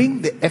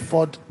 bring the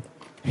ephod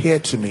here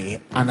to me.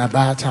 And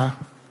Abiathar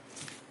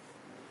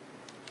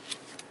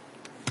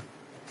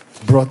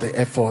brought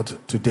the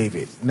ephod to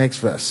David. Next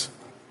verse.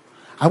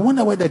 I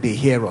wonder whether they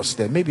hear us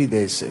there. Maybe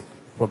there's a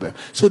problem.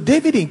 So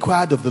David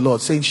inquired of the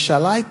Lord, saying,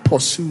 shall I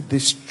pursue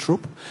this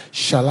troop?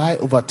 Shall I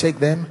overtake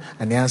them?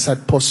 And he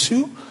answered,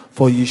 pursue,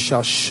 for you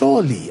shall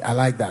surely, I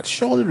like that,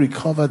 surely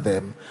recover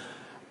them,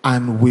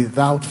 and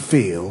without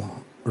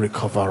fail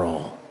recover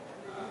all.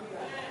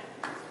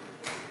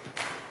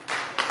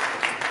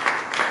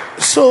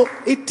 So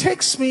it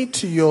takes me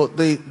to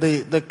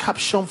the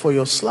caption for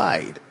your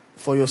slide,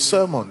 for your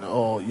sermon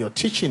or your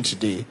teaching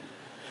today.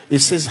 It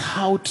says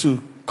how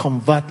to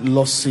convert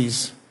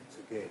losses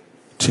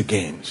to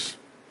gains.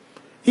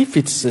 If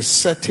it's a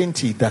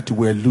certainty that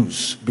we'll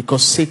lose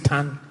because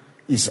Satan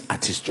is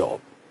at his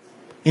job.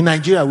 In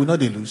Nigeria, we know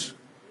they lose.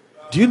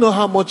 Do you know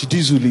how much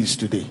diesel is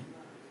today?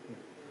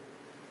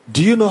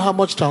 Do you know how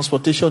much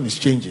transportation is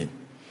changing?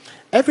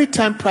 Every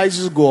time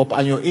prices go up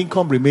and your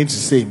income remains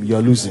the same,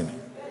 you're losing.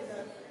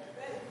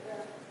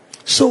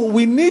 So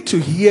we need to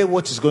hear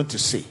what he's going to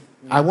say.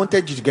 I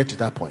wanted you to get to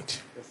that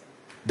point.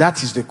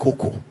 That is the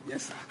cocoa.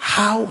 Yes,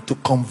 how to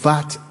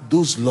convert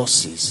those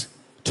losses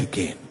to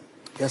gain.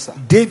 Yes, sir.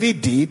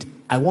 David did.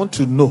 I want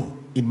to know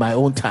in my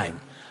own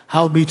time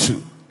how me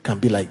too can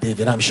be like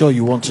David. I'm sure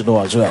you want to know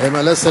as well.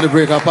 Amen. Let's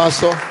celebrate our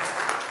pastor.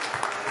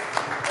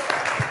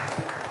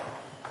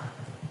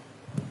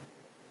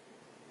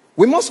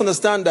 We must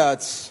understand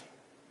that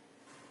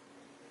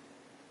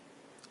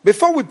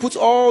before we put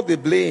all the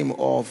blame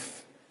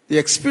of the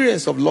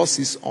experience of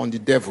losses on the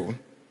devil,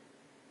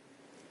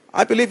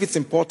 I believe it's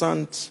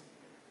important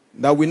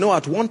that we know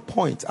at what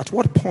point,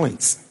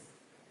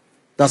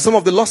 that some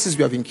of the losses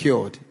we have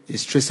incurred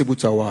is traceable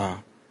to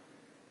our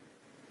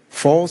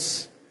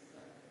faults,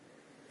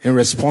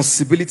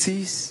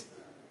 irresponsibilities,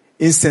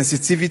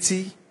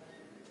 insensitivity,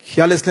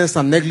 carelessness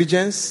and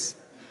negligence.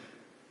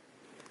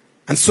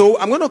 And so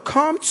I'm going to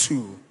come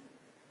to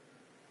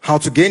how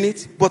to gain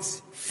it, but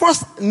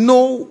first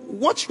know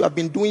what you have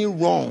been doing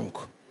wrong.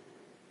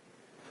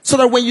 So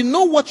that when you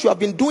know what you have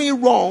been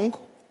doing wrong,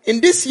 in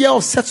this year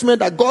of settlement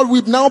that God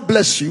will now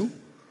bless you,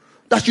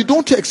 that you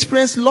don't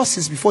experience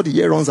losses before the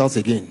year runs out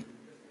again.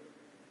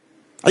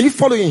 Are you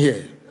following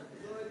here?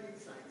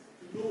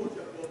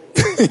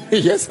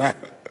 Yes, sir.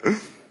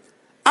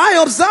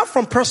 I observe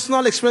from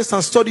personal experience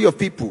and study of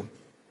people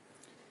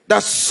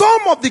that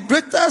some of the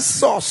greatest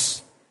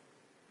source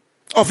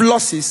of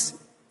losses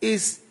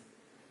is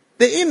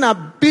the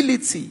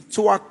inability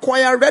to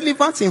acquire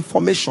relevant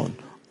information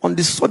on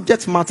the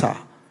subject matter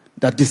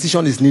that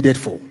decision is needed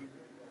for.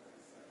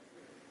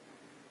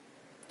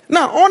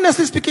 Now,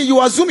 honestly speaking,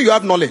 you assume you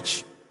have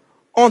knowledge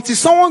until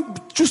someone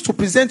chooses to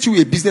present you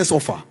a business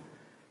offer.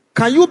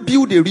 Can you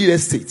build a real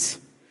estate?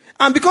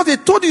 And because they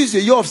told you it's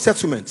a year of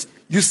settlement,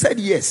 you said,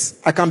 yes,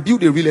 I can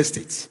build a real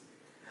estate.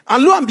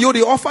 And lo and behold,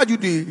 they offered you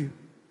the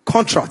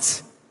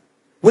contract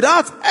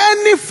without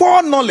any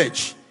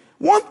foreknowledge.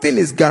 One thing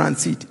is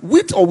guaranteed: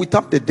 with or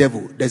without the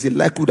devil, there's a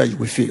likelihood that you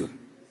will fail.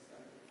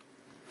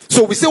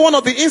 So we say one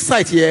of the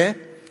insights here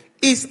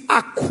is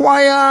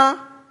acquire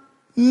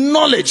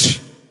knowledge.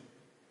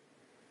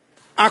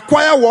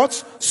 Acquire what?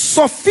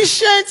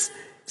 Sufficient,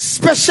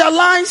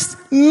 specialized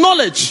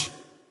knowledge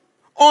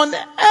on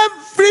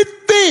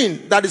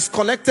everything that is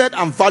connected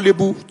and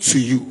valuable to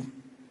you.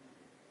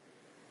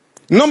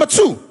 Number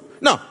two.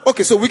 Now,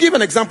 okay, so we give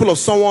an example of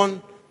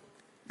someone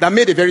that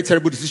made a very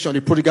terrible decision,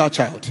 the prodigal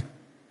child.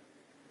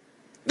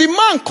 The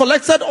man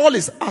collected all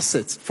his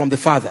assets from the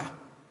father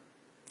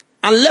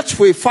and left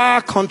for a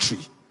far country.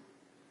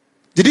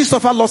 Did he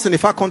suffer loss in a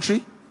far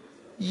country?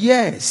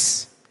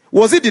 Yes.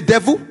 Was it the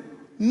devil?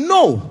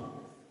 No.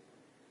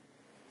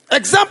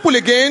 Example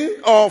again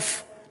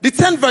of the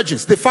 10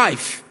 virgins, the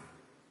 5.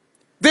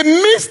 They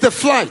missed the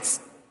flight.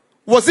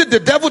 Was it the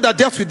devil that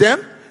dealt with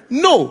them?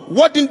 No.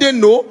 What didn't they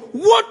know?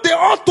 What they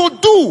ought to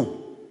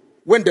do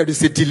when there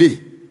is a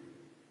delay.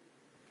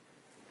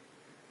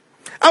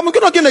 I'm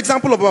going to give an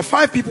example of about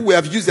 5 people we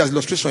have used as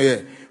illustration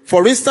here.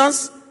 For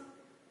instance,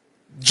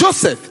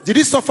 Joseph, did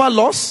he suffer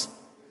loss?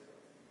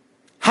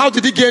 How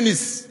did he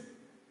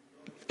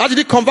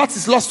convert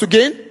his loss to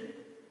gain?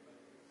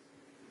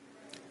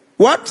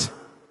 What?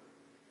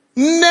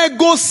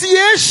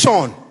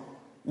 Negotiation.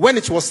 When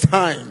it was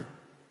time,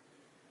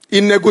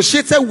 he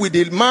negotiated with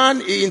the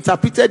man, he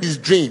interpreted his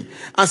dream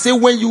and said,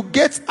 when you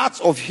get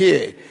out of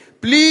here,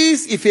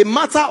 please, if a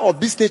matter of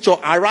this nature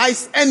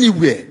arises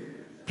anywhere,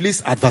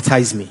 please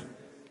advertise me.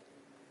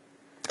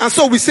 And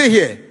so we say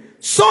here,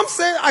 some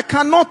say I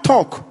cannot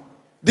talk.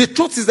 The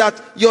truth is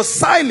that your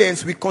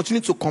silence will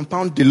continue to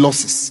compound the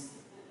losses.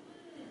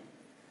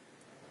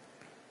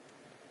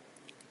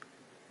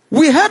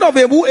 We heard of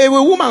a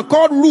woman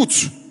called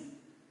Ruth.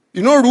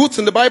 You know Ruth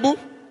in the Bible?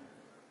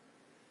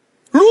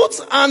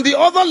 Ruth and the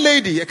other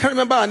lady, I can't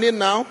remember her name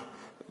now,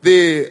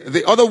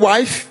 the other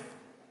wife,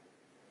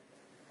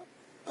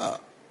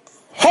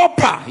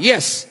 Hopper,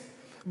 yes.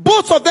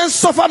 Both of them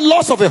suffered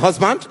loss of a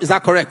husband. Is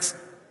that correct?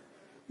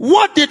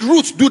 What did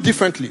Ruth do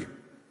differently?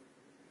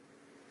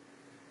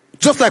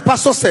 Just like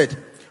Pastor said,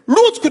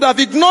 Ruth could have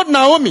ignored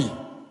Naomi.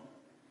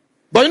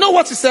 But you know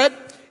what he said?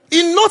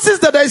 He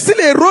noticed that there is still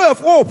a ray of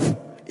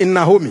hope in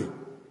Naomi.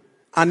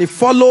 And he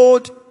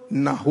followed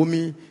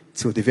Naomi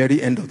till the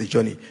very end of the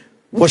journey.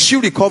 Was she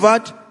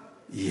recovered?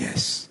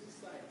 Yes.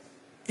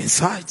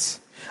 Inside.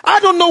 I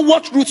don't know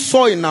what Ruth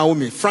saw in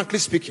Naomi, frankly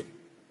speaking.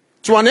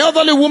 To an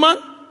elderly woman,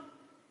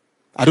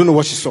 I don't know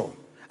what she saw.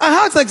 I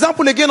had an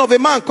example again of a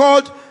man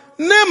called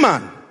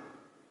Naaman,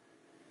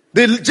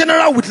 the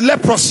general with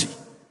leprosy,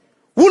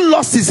 who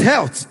lost his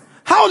health.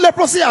 How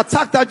leprosy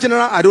attacked that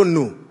general, I don't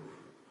know.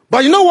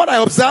 But you know what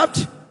I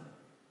observed?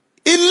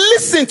 He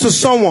listened to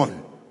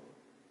someone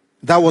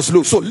that was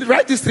low. So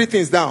write these 3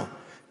 things down.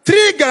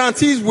 3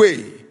 guarantees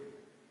way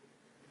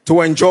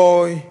to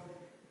enjoy,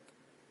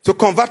 to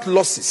convert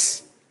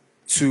losses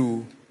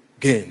to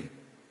gain.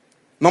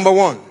 Number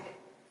 1.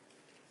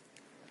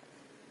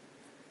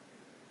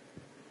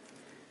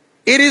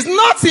 It is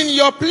not in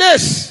your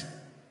place.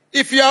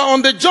 If you are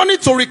on the journey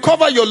to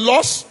recover your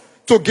loss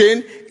to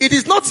gain, it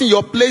is not in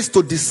your place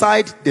to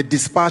decide the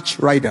dispatch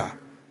rider.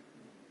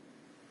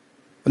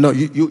 No,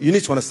 you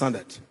need to understand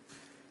that.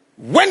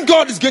 When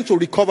God is going to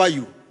recover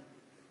you,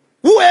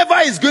 whoever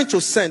is going to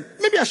send,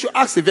 maybe I should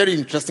ask a very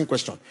interesting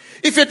question.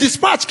 If a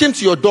dispatch came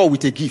to your door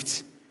with a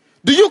gift,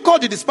 do you call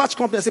the dispatch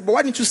company and say, but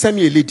why didn't you send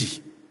me a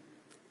lady?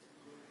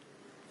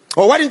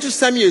 Or why didn't you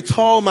send me a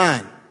tall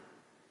man?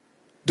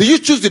 Do you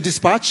choose the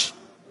dispatch?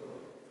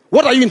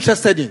 What are you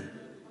interested in?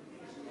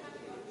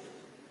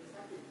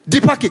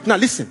 The package. Now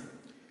listen.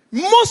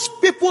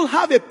 Most people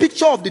have a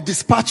picture of the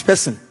dispatch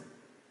person.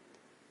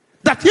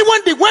 That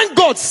when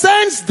God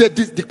sends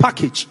the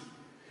package,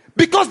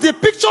 because the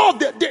picture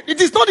of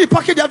it is not the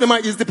package they have in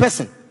mind, it's the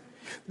person.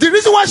 The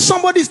reason why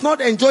somebody is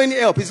not enjoying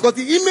help is because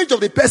the image of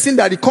the person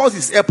that he calls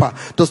his helper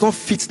does not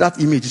fit that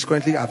image he's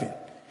currently having.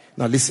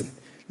 Now listen.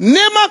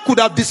 Naaman could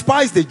have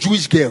despised the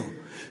Jewish girl.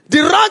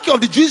 The rank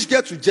of the Jewish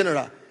girl to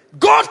general.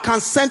 God can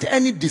send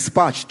any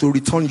dispatch to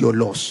return your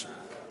loss.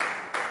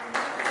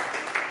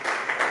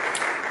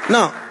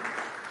 Now,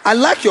 I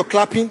like your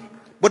clapping,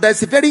 but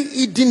there's a very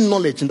hidden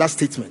knowledge in that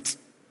statement.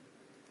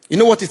 You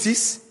know what it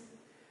is?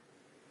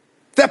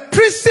 The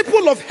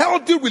principle of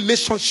healthy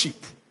relationship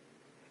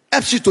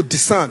helps you to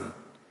discern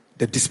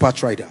the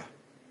dispatch rider.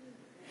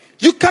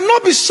 You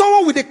cannot be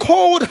someone with a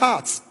cold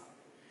heart.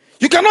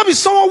 You cannot be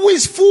someone who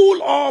is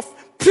full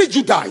of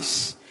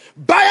prejudice,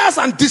 bias,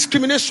 and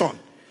discrimination.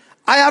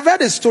 I have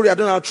heard a story, I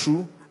don't know how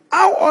true,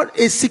 how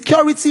a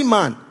security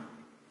man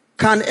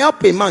can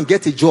help a man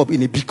get a job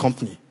in a big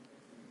company.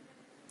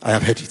 I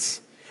have heard it.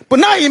 But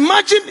now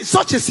imagine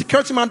such a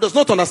security man does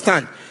not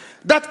understand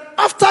that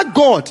after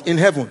God in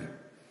heaven,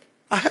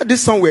 I heard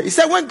this somewhere. He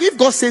said, if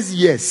God says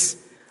yes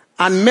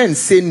and men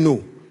say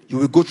no, you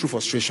will go through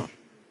frustration.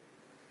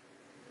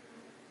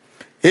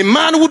 A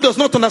man who does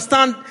not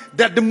understand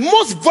that the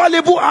most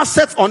valuable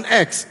asset on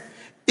earth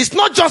is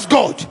not just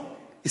God,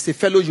 it's a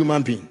fellow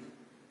human being.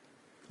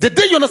 The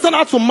day you understand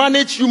how to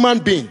manage human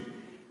being,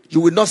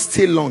 you will not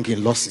stay long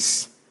in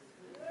losses.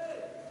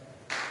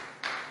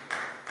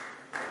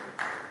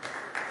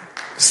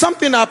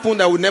 Something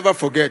happened I will never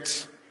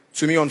forget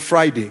to me on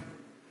Friday.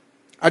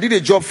 I did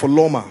a job for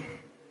Loma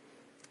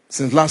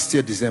since last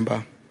year,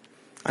 December,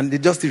 and they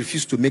just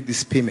refused to make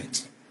this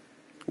payment.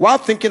 While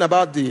thinking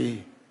about the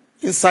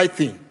inside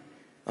thing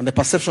and the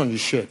perception you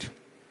shared.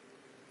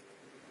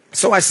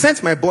 So I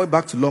sent my boy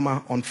back to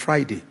Loma on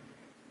Friday.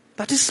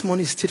 That this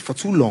money stayed for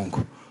too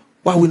long.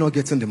 Why are we not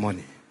getting the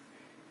money?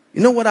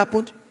 You know what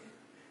happened?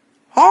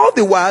 All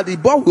the while, the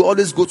boy will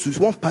always go to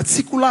one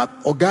particular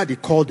organ they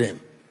call them.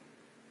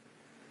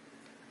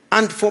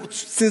 And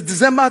since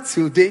December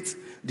till date,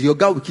 the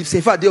Oga will keep saying.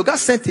 In fact, the Oga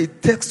sent a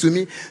text to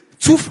me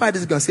 2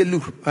 Fridays ago and said,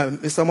 look,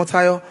 Mr.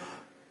 Omotayo,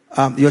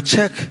 your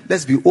check,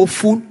 let's be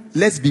hopeful.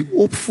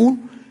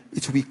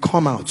 It will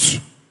come out.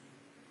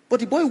 But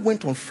the boy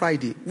went on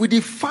Friday with the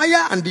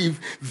fire and the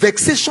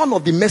vexation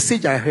of the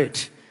message I heard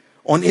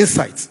on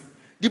Insight.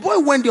 The boy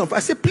went there. I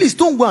said, please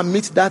don't go and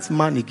meet that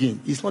man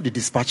again. He's not the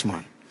dispatch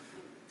man.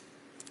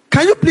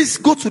 Can you please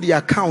go to the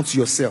account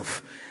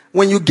yourself?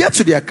 When you get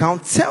to the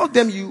account, tell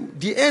them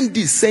the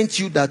MD sent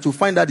you that to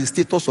find out the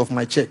status of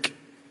my check.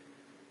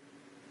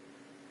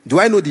 Do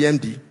I know the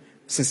MD?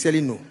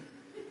 Sincerely, no.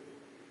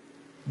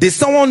 Did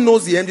someone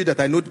knows the MD that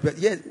I know?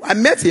 Yes, I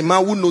met a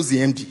man who knows the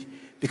MD.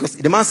 Because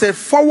the man said,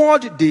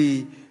 forward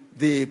the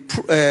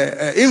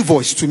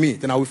invoice to me,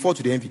 then I will forward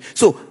to the MD.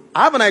 So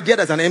I have an idea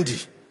that's an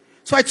MD.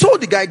 So I told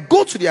the guy,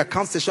 go to the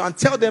account station and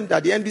tell them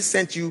that the MD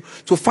sent you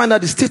to find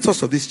out the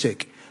status of this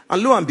check.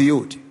 And lo and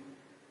behold,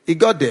 he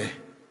got there.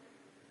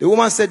 The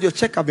woman said, your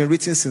check have been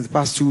written since the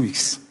past 2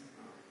 weeks.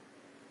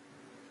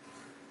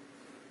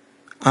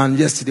 And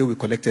yesterday we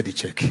collected the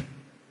check.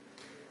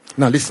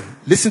 Now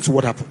listen to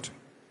what happened.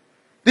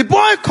 The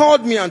boy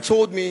called me and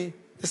told me,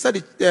 they said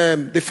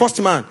the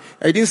first man,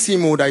 I didn't see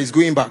him, that he's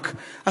going back.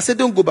 I said,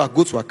 don't go back,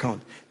 go to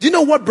account. Do you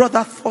know what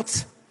brother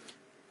thought?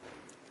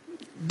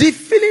 The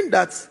feeling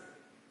that,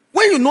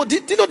 when you know, do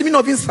you know the meaning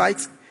of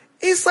insight?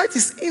 Insight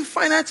is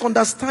infinite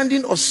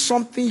understanding of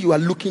something you are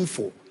looking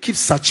for. Keep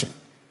searching.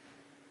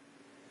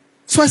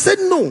 So I said,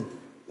 no.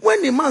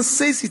 When a man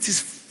says it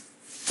is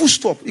full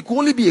stop, it could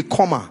only be a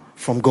comma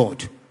from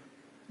God.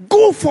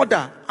 Go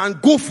further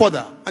and go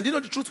further. And you know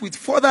the truth, with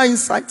further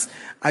insights,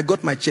 I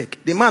got my check.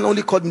 The man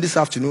only called me this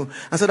afternoon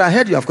and said, I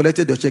heard you have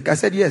collected your check. I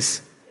said,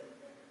 yes.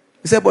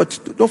 He said, but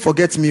don't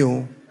forget me.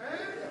 Oh.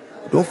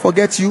 Don't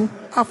forget you.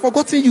 I've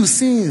forgotten you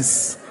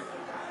since.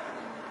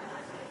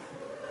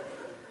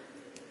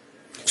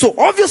 So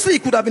obviously he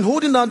could have been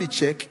holding down the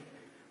check,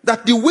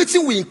 that the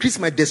waiting will increase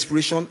my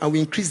desperation and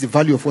will increase the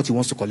value of what he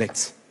wants to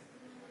collect.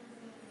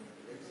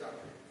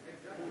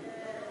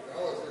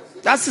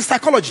 That's the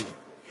psychology.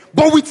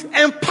 But with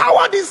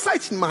empowered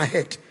insight in my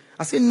head,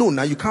 I say, no,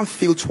 now you can't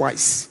fail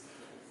twice.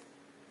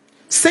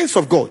 Saints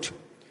of God,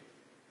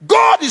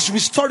 God is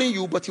restoring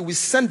you, but he will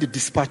send the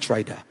dispatch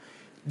rider.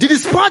 The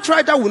dispatch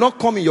rider will not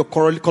come in your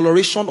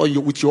coloration or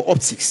with your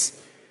optics.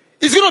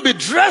 It's going to be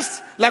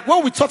dressed like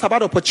when we talked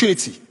about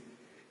opportunity.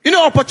 You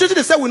know, opportunity,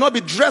 they said, will not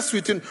be dressed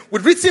with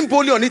written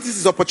boldly on it. This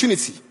is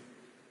opportunity.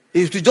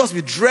 It will just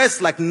be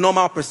dressed like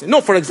normal person.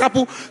 No, for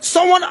example,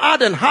 someone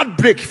had a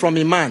heartbreak from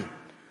a man.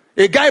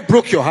 A guy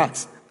broke your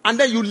heart. And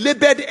then you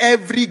labeled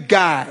every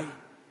guy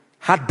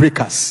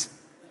heartbreakers.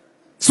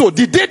 So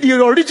the day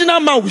the original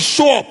man will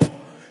show up,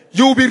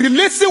 you will be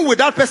relating with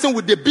that person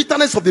with the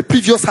bitterness of the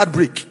previous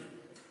heartbreak.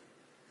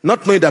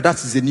 Not knowing that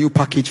is a new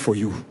package for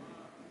you.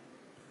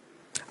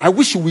 I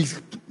wish you will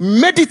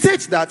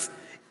meditate that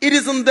it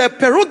is in the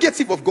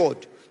prerogative of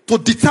God to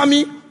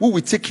determine who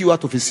will take you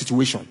out of a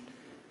situation.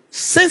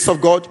 Saints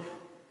of God,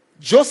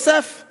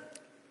 Joseph,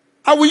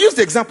 I will use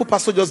the example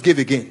Pastor just gave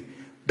again.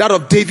 That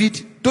of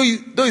David, though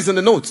it's in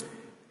the notes.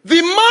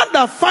 The man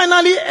that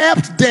finally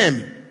helped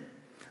them,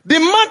 the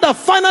man that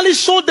finally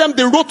showed them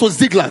the road to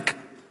Ziklag,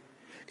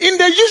 in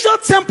the usual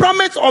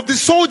temperament of the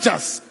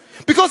soldiers,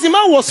 because the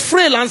man was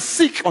frail and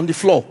sick on the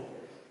floor.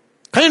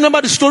 Can you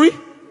remember the story?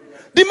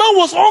 The man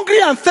was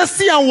hungry and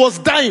thirsty and was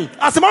dying.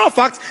 As a matter of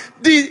fact,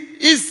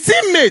 his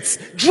teammates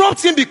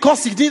dropped him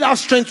because he didn't have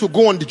strength to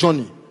go on the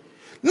journey.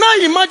 Now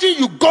imagine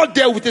you got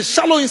there with a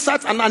shallow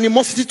insight and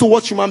animosity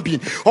towards human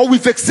being, or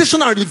with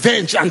vexation and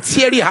revenge and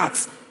teary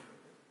hearts.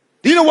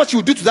 Do you know what you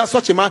would do to that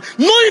such a man?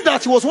 Knowing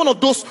that he was one of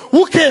those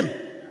who came.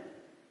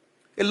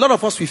 A lot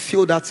of us will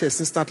feel that test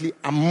instantly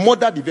and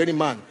murder the very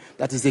man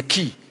that is the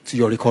key to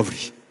your recovery.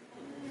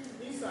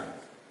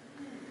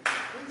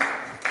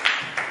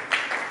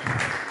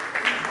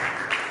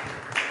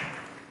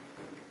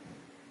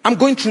 I'm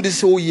going through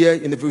this whole year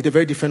with a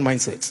very different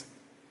mindset.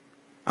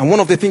 And one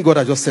of the things God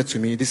has just said to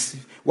me, this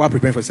while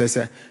preparing for this,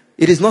 it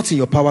is not in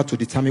your power to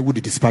determine who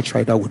the dispatch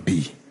rider would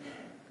be.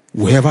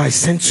 Whoever I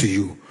send to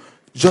you,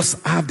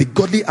 just have the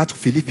godly heart of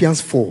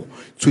Philippians 4.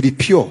 To the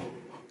pure,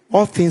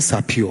 all things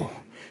are pure.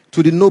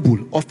 To the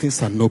noble, all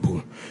things are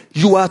noble.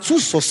 You are too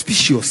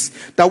suspicious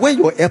that when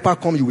your helper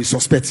comes, you will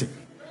suspect him.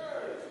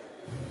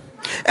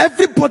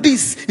 Everybody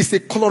is a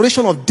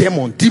coloration of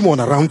demon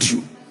around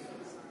you.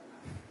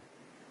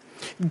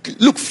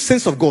 Look,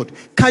 saints of God,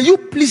 can you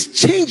please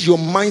change your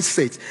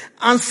mindset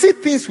and see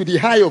things with the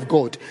eye of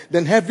God?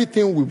 Then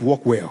everything will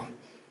work well.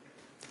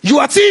 You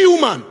are too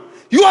human.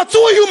 You are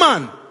too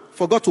human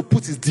for God to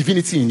put his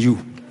divinity in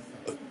you.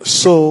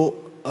 So,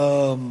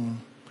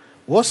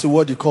 what's the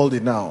word you called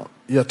it now?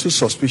 You're too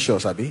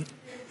suspicious, Abi.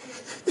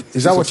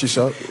 Is that what you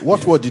said?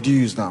 What word did you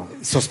use now?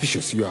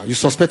 Suspicious, you are. You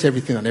suspect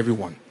everything and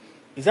everyone.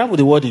 Is that what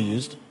the word you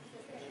used?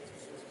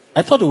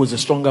 I thought it was a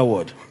stronger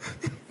word.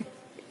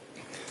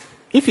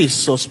 If it's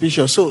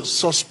suspicious, so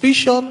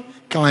suspicion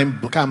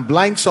can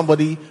blind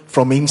somebody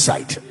from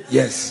insight.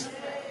 Yes.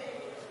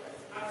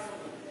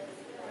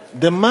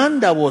 The man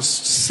that was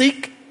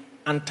sick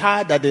and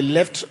Tyre that they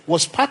left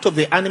was part of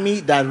the enemy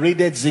that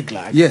raided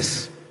Ziklag.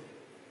 Yes.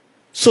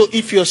 So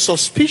if you're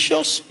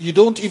suspicious, you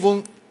don't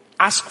even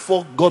ask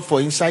for God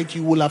for insight,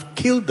 you will have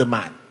killed the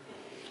man.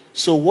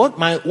 So what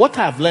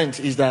I've learned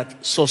is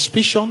that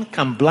suspicion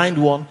can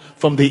blind one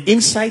from the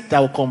insight that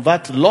will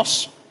convert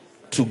loss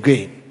to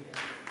gain.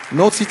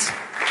 Note it.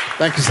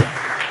 Thank you, sir.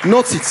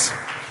 Note it.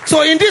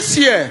 So in this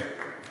year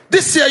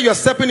you're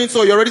stepping into,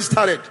 or you already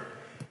started.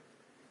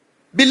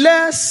 Be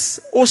less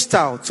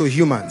hostile to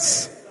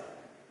humans.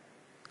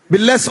 Be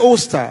less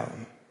hostile.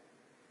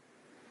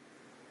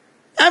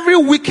 Every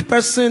weak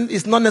person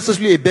is not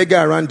necessarily a beggar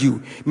around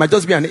you. It might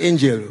just be an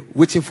angel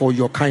waiting for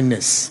your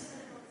kindness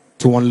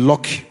to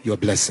unlock your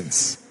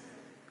blessings.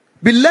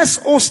 Be less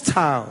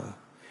hostile.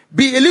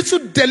 Be a little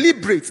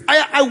deliberate.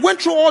 I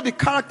went through all the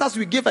characters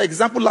we gave an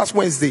example last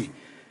Wednesday.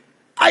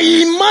 I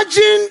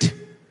imagined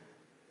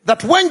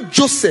that when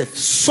Joseph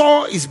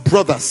saw his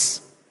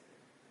brothers,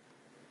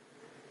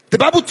 the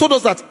Bible told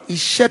us that he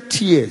shed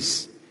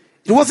tears.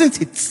 It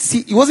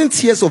wasn't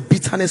tears of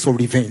bitterness or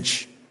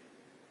revenge.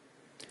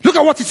 Look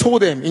at what he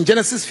told them in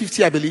Genesis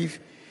 50, I believe.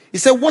 He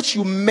said, what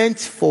you meant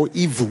for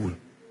evil,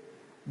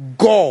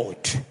 God.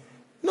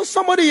 You know,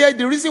 somebody here,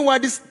 the reason why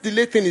this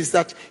delay thing is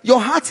that your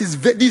heart is,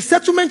 the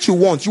settlement you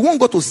want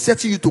God to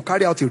settle you to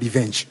carry out a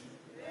revenge.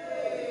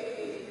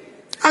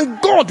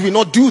 And God will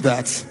not do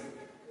that.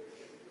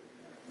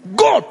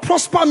 God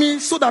prosper me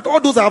so that all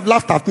those that have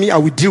laughed at me, I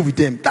will deal with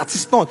them. That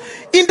is not.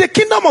 In the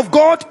kingdom of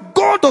God,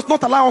 God does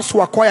not allow us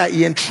to acquire,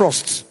 he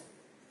entrusts.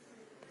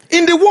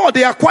 In the world,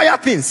 they acquire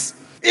things.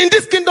 In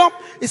this kingdom,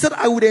 he said,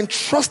 I would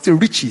entrust the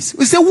riches.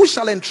 We say, who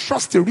shall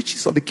entrust the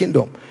riches of the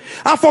kingdom?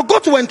 And for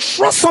God to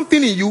entrust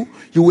something in you,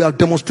 you will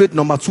demonstrate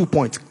number 2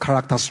 point,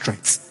 character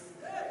strength.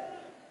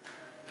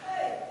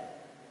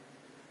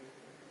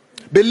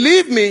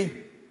 Believe me,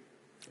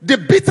 the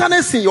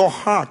bitterness in your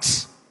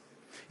heart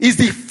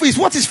is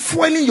what is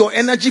fueling your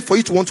energy for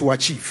you to want to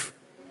achieve.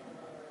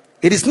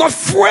 It is not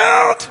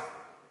fueled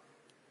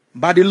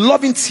by the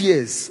loving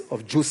tears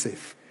of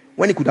Joseph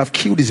when he could have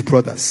killed his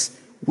brothers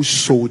who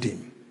sold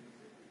him.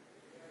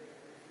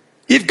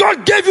 If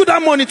God gave you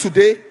that money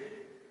today,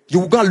 you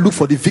will go and look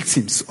for the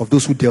victims of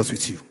those who dealt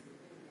with you.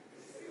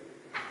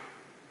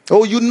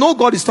 Oh, you know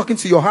God is talking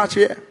to your heart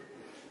here.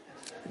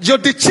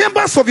 The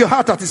chambers of your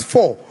heart that is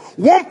 4.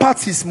 One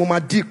part is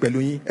Momadik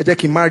Beluni,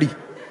 Ejeki Mari.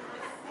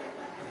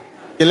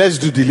 Okay, let's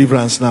do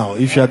deliverance now.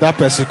 If you're that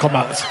person, come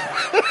out.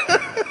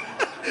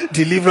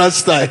 Deliverance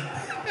style.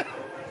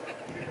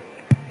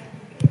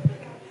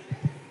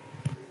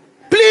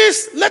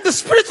 Please let the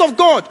Spirit of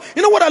God.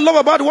 You know what I love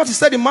about what he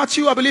said in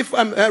Matthew, I believe,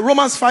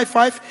 Romans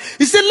 5:5.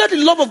 He said, let the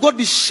love of God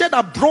be shed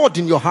abroad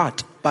in your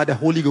heart by the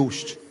Holy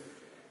Ghost.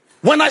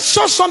 When I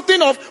saw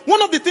something of,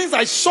 one of the things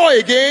I saw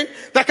again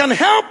that can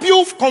help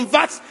you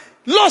convert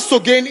loss to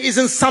gain is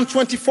in Psalm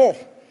 24.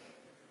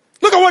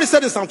 Look at what he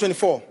said in Psalm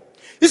 24.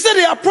 He said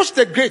he approached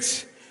the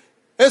gates.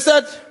 He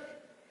said,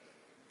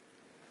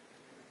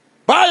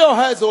 bow your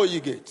heads, O ye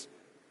gates,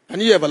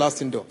 and ye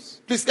everlasting doors.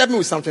 Please help me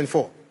with Psalm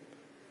 24.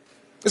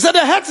 He said, the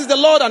earth is the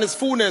Lord and his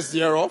fullness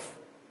thereof.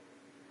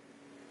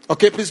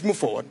 Okay, please move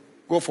forward.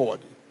 Go forward.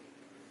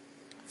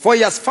 For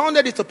he has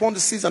founded it upon the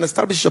seas and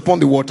established it upon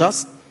the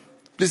waters.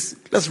 Please,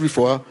 let's read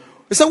forward.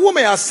 He said, who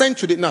may ascend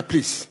to the, now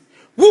please.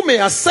 Who may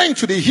ascend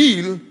to the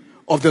hill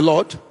of the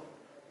Lord?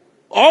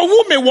 Or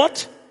who may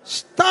what?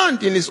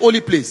 Stand in his holy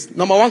place.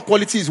 Number 1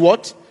 quality is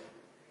what?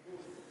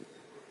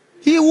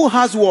 He who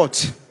has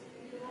what?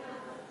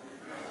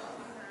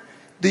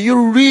 Do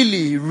you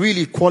really,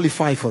 really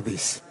qualify for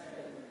this?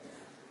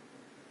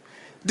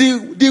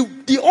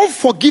 The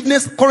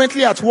unforgiveness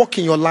currently at work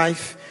in your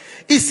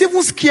life is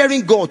even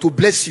scaring God to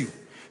bless you.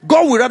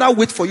 God will rather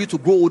wait for you to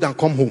grow old and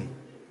come home.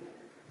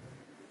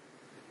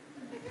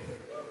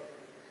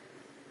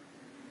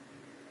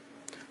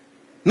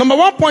 Number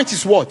 1 point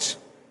is what?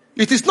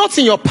 It is not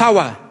in your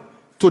power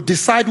to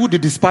decide who the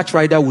dispatch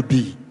rider would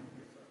be.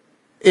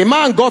 A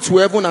man got to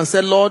heaven and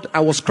said, Lord,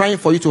 I was crying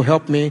for you to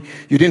help me.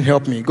 You didn't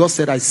help me. God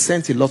said, I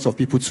sent a lot of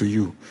people to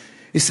you.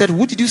 He said,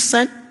 who did you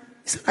send?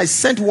 He said, I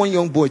sent one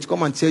young boy to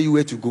come and tell you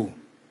where to go.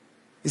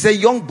 He said,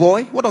 young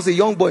boy? What does a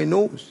young boy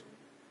know?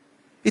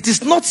 It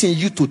is not in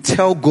you to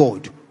tell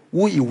God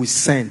who he will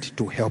send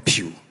to help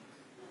you.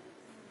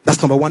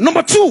 That's number 1.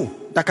 Number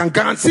 2, that can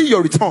guarantee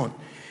your return.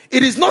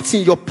 It is not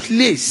in your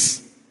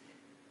place.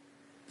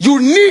 You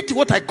need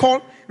what I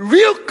call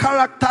real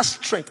character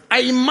strength. I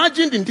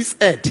imagined in this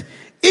head,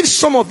 if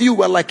some of you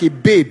were like a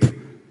babe,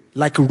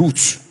 like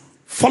Ruth,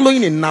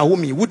 following in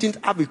Naomi,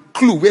 wouldn't have a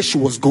clue where she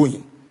was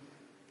going.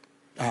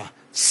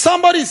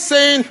 Somebody is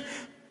saying,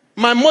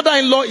 my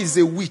mother-in-law is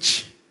a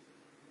witch.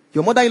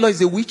 Your mother-in-law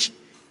is a witch,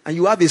 and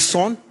you have a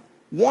son.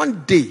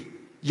 One day,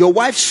 your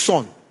wife's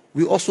son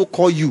will also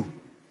call you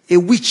a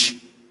witch.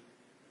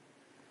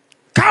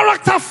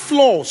 Character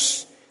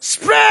flaws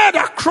spread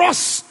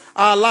across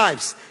our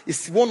lives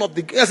is one of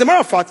the, as a matter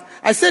of fact,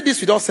 I said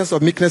this without sense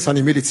of meekness and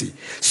humility.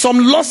 Some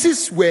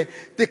losses where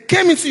they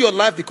came into your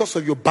life because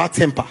of your bad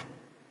temper.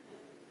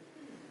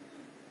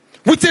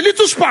 With a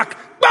little spark,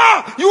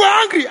 You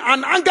are angry,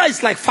 and anger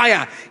is like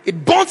fire.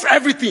 It burns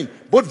everything,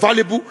 both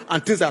valuable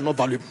and things that are not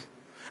valuable.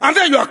 And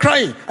then you are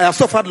crying, I have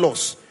suffered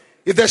loss.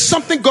 If there's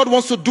something God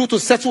wants to do to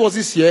settle us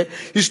this year,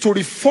 is to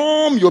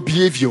reform your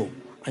behavior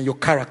and your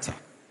character.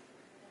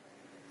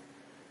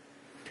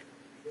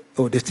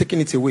 Oh, they've taken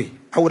it away.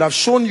 I would have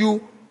shown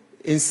you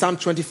in Psalm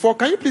 24.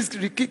 Can you please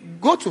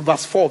go to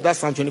verse 4 of that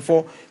Psalm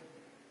 24?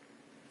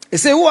 It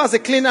says, who has a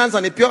clean hands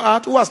and a pure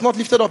heart, who has not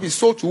lifted up his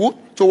soul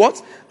to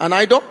what? An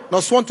idol,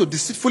 nor sworn to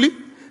deceitfully.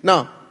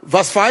 Now,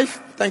 verse 5,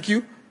 thank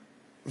you.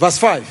 Verse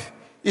 5.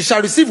 He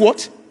shall receive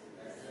what?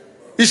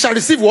 He shall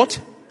receive what?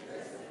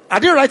 I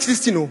didn't write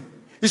this thing, no.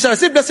 He shall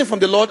receive blessing from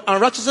the Lord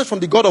and righteousness from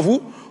the God of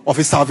who? Of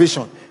his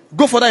salvation.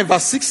 Go for that in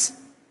verse 6.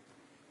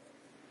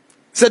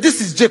 So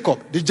this is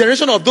Jacob, the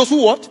generation of those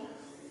who what?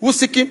 Who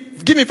seek him.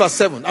 Give me verse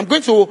 7. I'm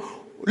going to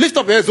lift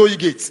up your heads, all ye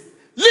gates.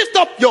 Lift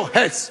up your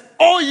heads,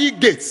 all ye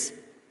gates.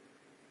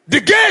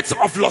 The gates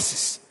of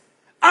losses.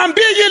 And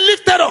be ye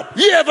lifted up,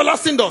 ye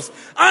everlasting doors.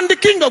 And the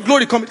King of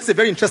glory cometh. It's a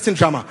very interesting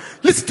drama.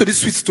 Listen to this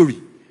sweet story.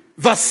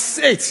 Verse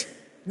 8.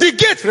 The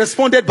gate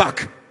responded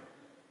back.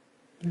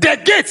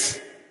 The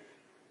gate.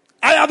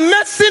 I have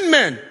met seen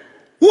men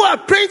who are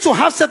praying to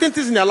have certain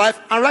things in their life,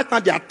 and right now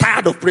they are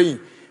tired of praying.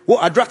 Who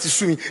are dragged to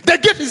swimming. The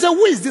gate, he said,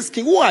 who is this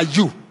king? Who are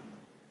you?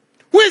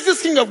 Who is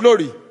this King of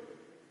glory?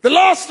 The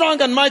Lord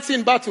strong and mighty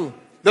in battle.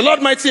 The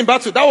Lord mighty in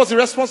battle. That was the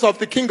response of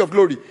the King of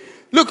glory.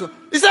 Look,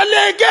 he said,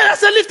 I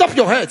said, lift up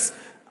your heads.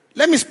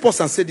 Let me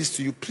pause and say this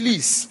to you.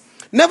 Please,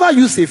 never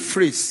use a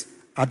phrase,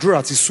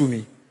 Adura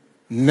Tisumi.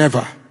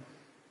 Never.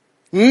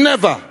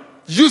 Never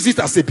use it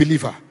as a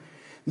believer.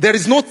 There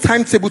is no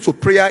timetable to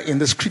prayer in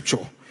the scripture.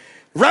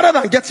 Rather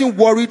than getting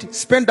worried,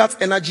 spend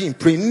that energy in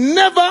praying.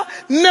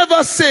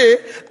 Never say,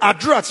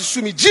 Adura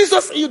Tisumi.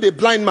 Jesus healed a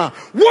blind man.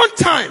 One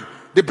time,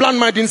 the blind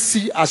man didn't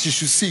see as you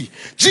should see.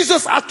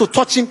 Jesus had to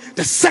touch him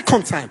the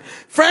second time.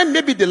 Friend,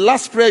 maybe the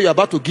last prayer you're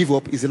about to give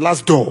up is the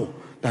last door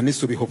that needs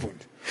to be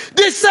opened.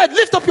 They said,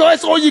 lift up your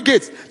heads, all ye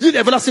gates, ye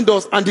everlasting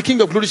doors, and the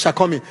King of glory shall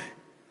come in.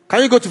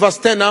 Can you go to verse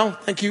 10 now?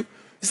 Thank you.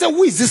 He said,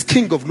 who is this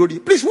King of glory?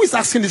 Please, who is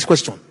asking this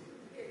question?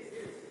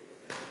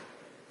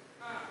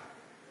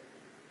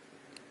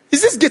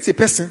 Is this gate a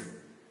person?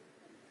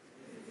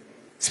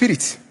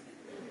 Spirit.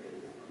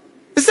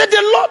 He said,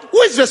 the Lord,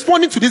 who is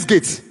responding to this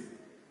gate?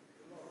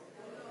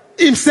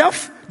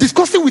 Himself,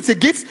 discussing with a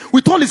gate,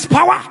 with all his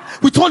power,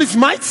 with all his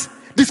might,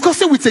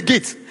 discussing with a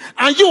gate.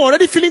 And you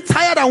already feeling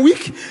tired and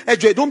weak? Hey,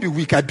 Joy, don't be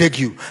weak, I beg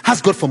you.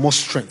 Ask God for more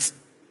strength.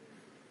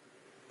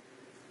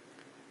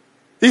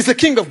 He's the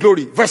King of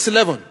glory. Verse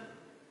 11.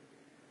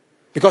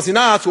 Because he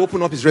now had to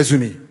open up his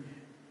resume.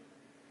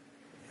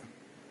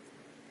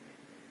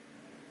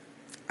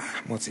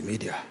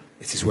 Multimedia.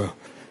 It is well.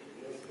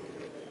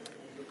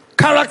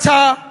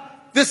 Character.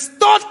 The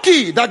third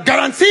key that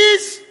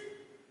guarantees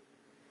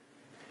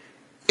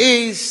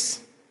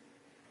is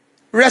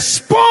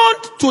respond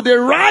to the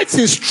right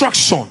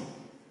instruction.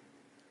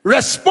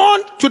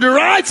 Respond to the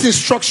right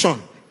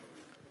instruction.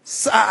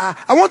 So, I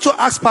want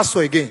to ask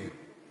Pastor again.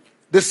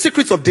 The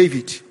secrets of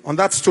David on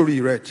that story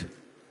you read.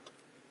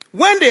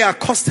 When they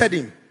accosted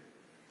him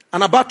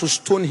and about to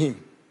stone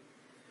him,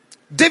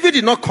 David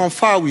did not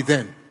confer with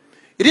them.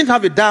 He didn't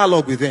have a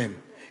dialogue with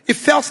them. He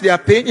felt their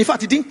pain. In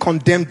fact, he didn't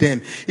condemn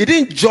them. He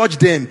didn't judge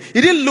them. He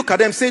didn't look at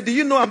them and say, do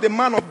you know I'm the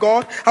man of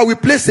God? I will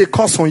place a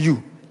curse on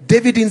you.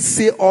 David didn't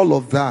say all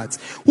of that.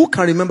 Who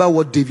can remember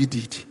what David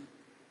did?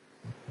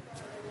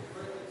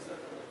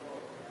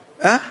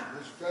 Huh?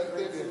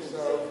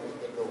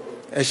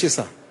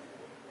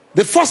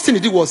 The first thing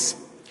he did was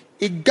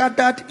he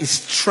gathered his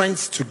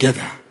strength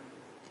together.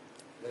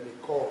 Then he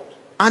called.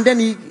 And then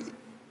he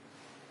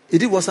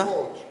did what, sir?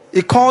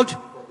 He called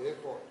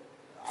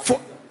for.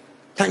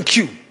 Thank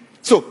you.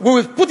 So we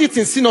will put it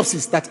in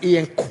synopsis that he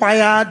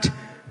inquired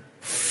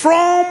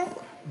from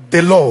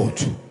the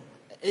Lord.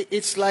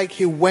 It's like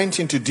he went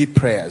into deep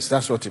prayers.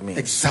 That's what it means.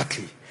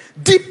 Exactly.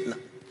 Deep.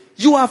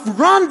 You have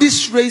run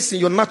this race in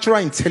your natural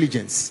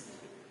intelligence.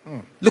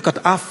 Look at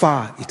how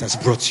far it has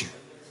brought you.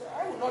 So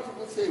I would not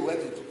even say he went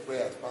into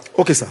prayers,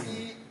 Pastor. Okay, sir.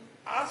 He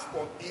asked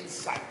for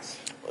insight.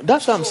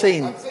 That's what I'm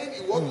saying. I'm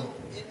saying it wasn't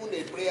even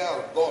a prayer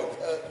of God.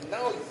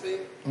 Now he's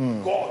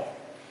saying, God,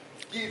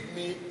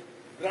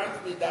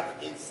 grant me that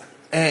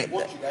insight.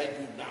 What should I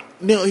do now?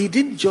 No, he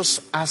didn't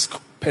just ask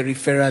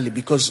peripherally,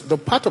 because the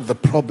part of the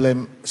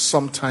problem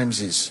sometimes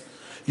is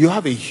you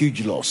have a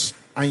huge loss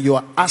and you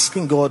are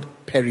asking God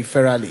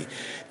peripherally.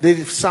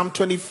 The Psalm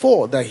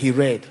 24 that he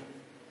read,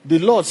 the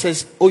Lord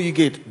says, "Oh, you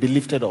gate, be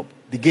lifted up."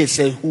 The gate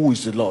said, "Who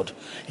is the Lord?"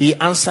 He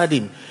answered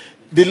him.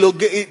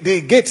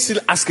 The gate still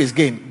asked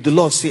again. The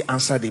Lord still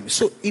answered him.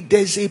 So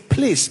there's a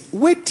place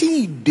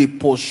waiting they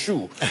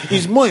pursue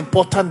is more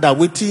important than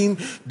waiting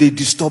they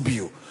disturb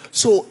you.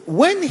 So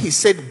when he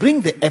said,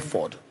 "Bring the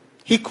ephod,"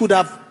 he could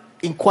have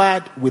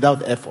inquired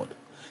without effort.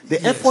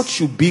 The effort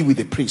should be with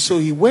the priest. So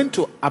he went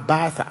to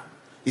Abiathar.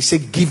 He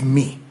said, "Give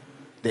me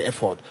the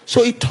ephod."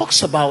 So it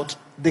talks about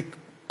the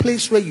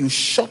place where you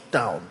shut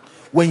down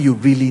when you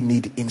really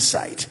need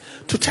insight.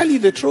 To tell you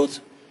the truth,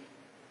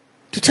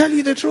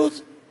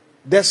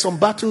 There's some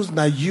battles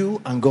now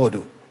you and God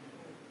do.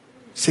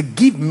 Say,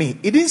 give me.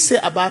 He didn't say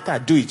about I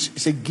do it. He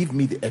said, give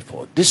me the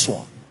effort. This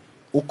one.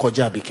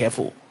 Okoja, be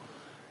careful.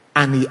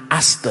 And he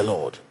asked the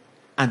Lord.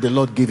 And the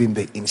Lord gave him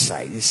the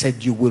insight. He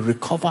said, you will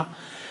recover.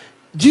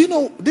 Do you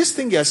know this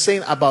thing you're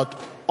saying about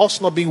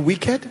us not being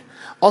wicked,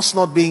 us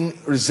not being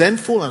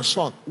resentful and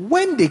so on?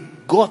 When they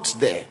got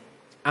there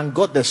and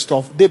got their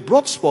stuff, they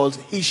brought spoils.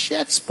 He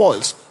shared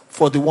spoils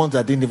for the ones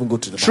that didn't even go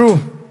to the battle.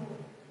 True.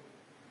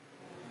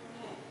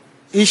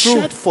 He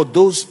shared for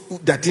those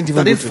that didn't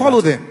even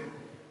follow them.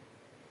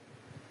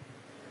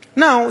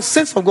 Now,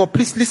 saints of God,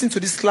 please listen to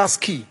this last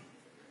key.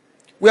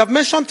 We have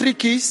mentioned 3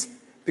 keys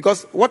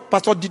because what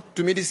Pastor did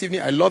to me this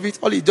evening, I love it.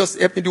 All he just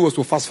helped me do was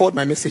to fast forward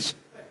my message.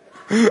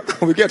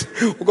 we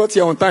got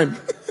here on time.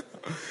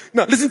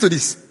 Now, listen to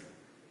this.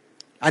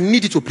 I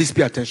need you to please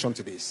pay attention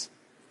to this.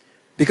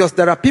 Because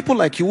there are people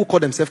like you who call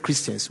themselves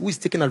Christians who is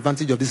taking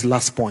advantage of this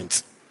last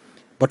point.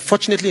 But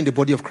fortunately, in the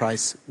body of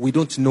Christ, we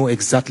don't know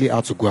exactly how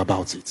to go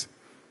about it.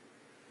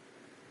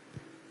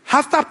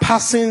 After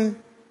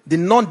passing the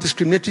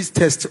non-discriminatory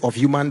test of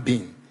human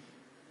being,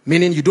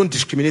 meaning you don't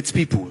discriminate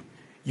people,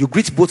 you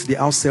greet both the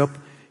house help,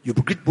 you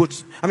greet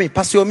both.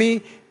 Pastor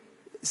Yomi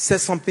said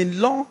something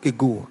long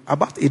ago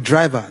about a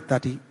driver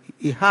that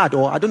he had,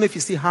 or I don't know if he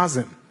still has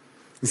him.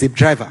 He's a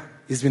driver.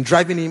 He's been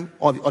driving him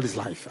all his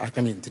life.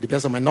 To the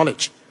best of my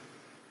knowledge.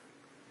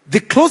 The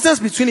closeness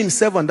between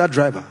himself and that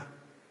driver,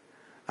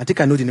 I think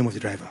I know the name of the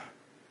driver.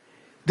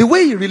 The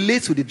way he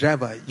relates with the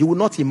driver, you will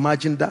not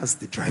imagine that's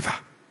the driver.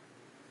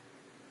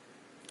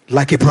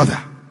 Like a brother.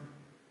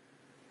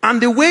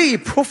 And the way he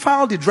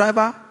profiled the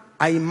driver,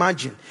 I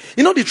imagine.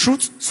 You know the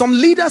truth? Some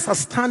leaders are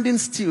standing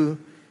still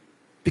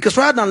because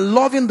rather than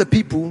loving the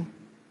people,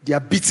 they are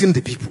beating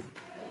the people.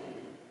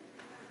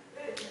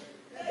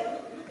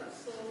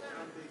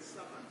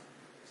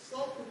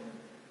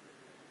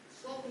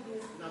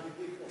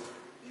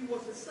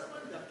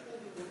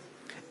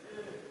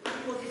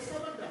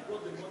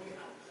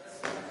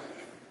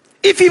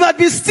 If he had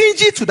been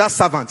stingy to that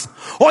servant,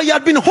 or he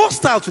had been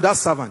hostile to that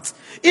servant,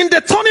 in the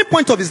turning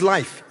point of his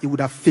life, he would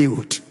have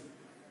failed.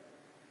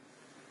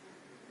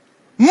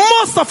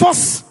 Most of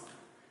us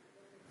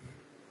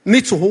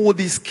need to hold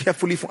this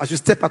carefully as you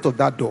step out of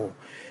that door.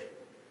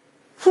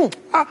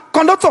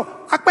 Conductor,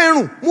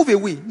 move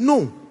away.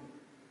 No.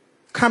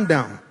 Calm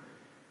down.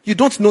 You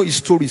don't know his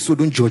story, so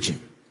don't judge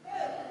him.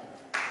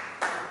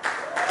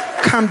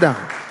 Calm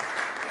down.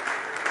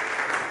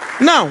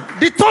 Now,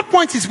 the third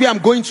point is where I'm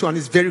going to, and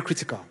it's very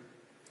critical.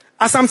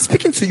 As I'm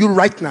speaking to you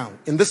right now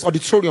in this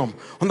auditorium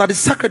under the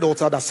sacred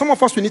altar, that some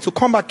of us will need to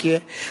come back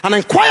here and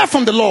inquire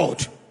from the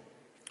Lord.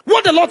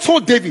 What the Lord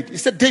told David, he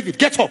said, David,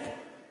 get up,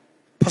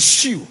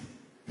 pursue,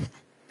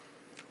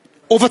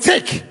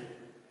 overtake,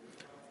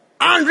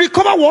 and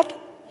recover what?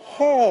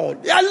 All.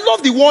 I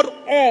love the word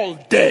all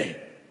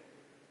there.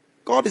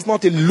 God is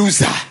not a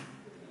loser.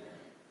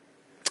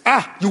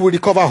 You will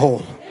recover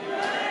all.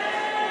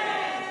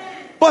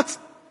 But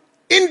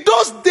in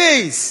those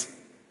days,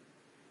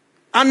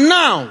 and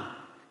now,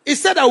 he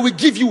said, I will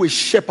give you a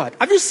shepherd.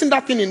 Have you seen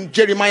that thing in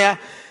Jeremiah,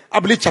 I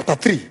believe chapter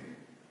 3,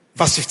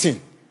 verse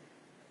 15?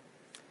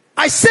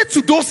 I said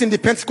to those in the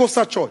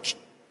Pentecostal church,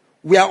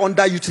 we are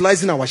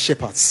underutilizing our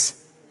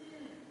shepherds.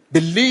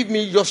 Believe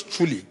me, yours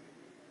truly.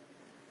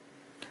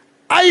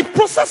 I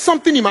processed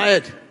something in my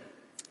head.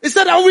 He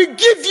said, I will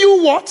give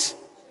you what?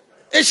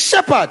 A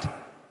shepherd.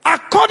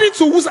 According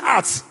to whose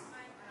heart?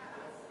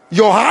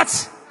 Your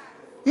heart?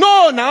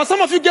 No, now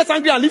some of you get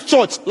angry and leave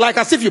church like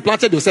as if you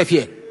planted yourself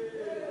here.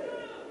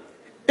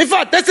 In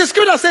fact, there's a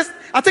scripture that says,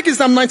 I think it's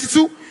Psalm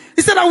 92.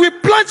 He said, I will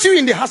plant you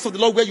in the house of the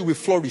Lord where you will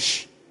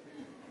flourish.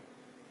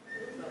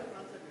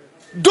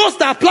 Those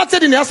that are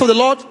planted in the house of the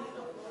Lord,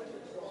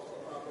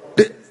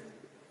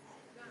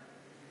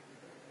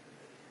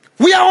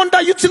 we are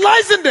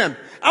underutilizing them.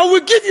 I will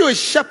give you a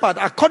shepherd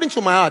according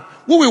to my heart.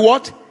 Who will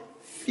what?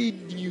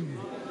 Feed you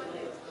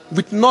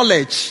with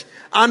knowledge.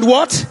 And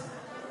what?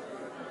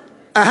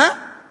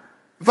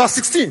 Verse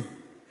 16.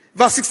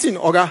 Verse 16,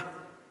 Oga.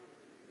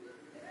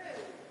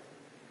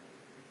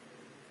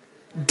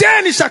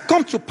 Then it shall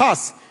come to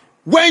pass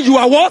when you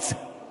are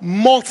what?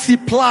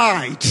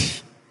 Multiplied.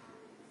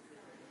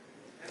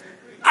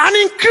 An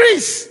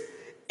increase.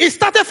 It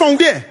started from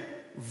where?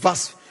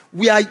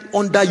 We are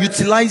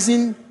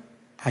underutilizing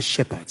our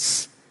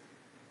shepherds.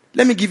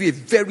 Let me give you a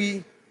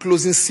very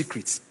closing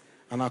secret.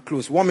 And I'll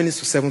close. 1 minute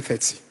to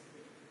 7:30.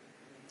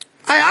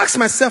 I asked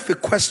myself a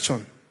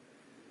question.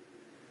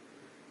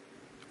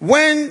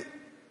 When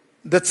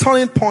the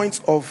turning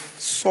point of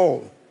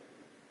Saul,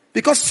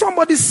 because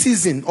somebody's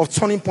season of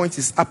turning point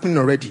is happening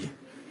already.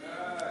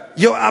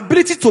 Your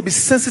ability to be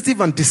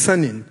sensitive and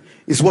discerning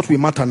is what will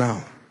matter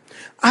now.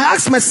 I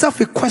asked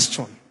myself a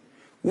question.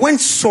 When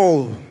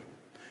Saul,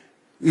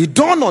 it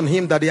dawned on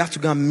him that he had to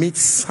go and meet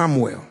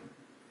Samuel.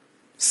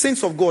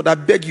 Saints of God, I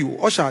beg you,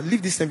 Usher,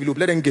 leave this envelope.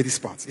 Let them get this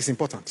part. It's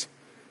important.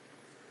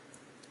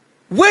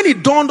 When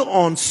it dawned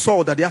on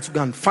Saul that he had to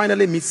go and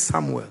finally meet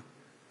Samuel,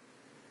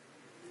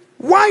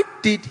 why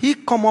did he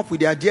come up with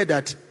the idea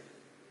that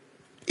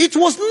It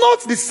was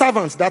not the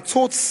servants that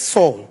told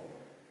Saul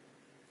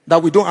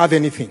that we don't have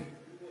anything.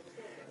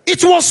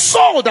 It was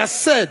Saul that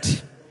said,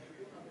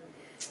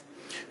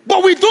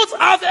 but we don't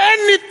have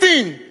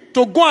anything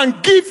to go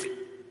and give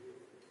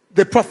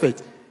the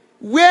prophet.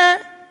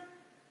 Where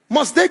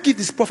must they give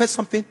this prophet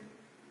something?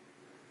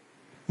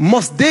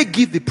 Must they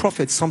give the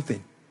prophet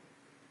something?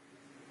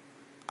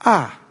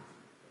 God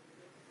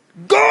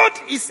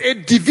is a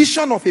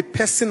division of a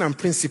person and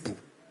principle.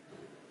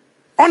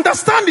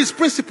 Understand these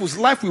principles,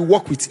 life will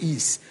work with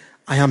ease.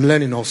 I am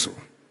learning also.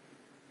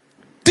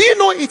 Do you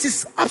know it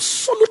is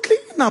absolutely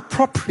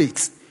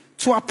inappropriate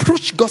to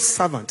approach God's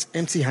servant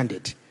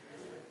empty-handed?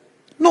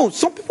 No,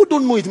 some people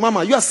don't know it,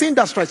 Mama. You are saying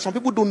that's right. Some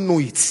people don't know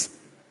it.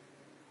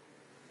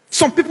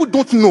 Some people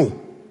don't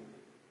know.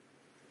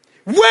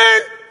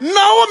 When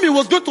Naomi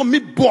was going to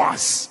meet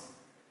Boaz,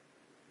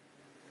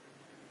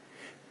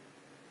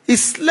 he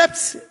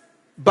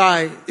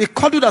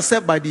cuddled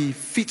herself by the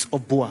feet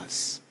of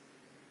Boaz,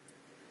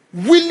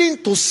 willing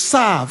to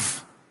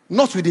serve,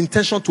 not with the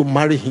intention to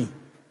marry him.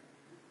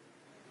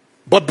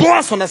 But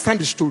Boaz understands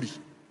the story.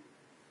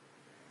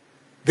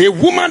 The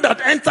woman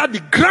that entered the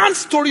grand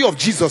story of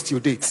Jesus till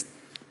date,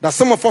 that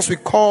some of us will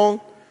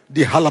call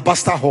the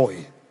alabaster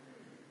oil.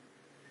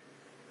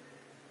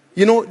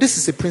 You know, this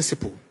is a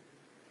principle.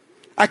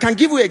 I can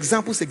give you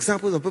examples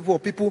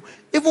of people,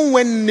 even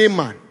when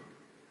Naaman,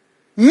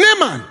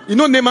 you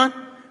know Naaman?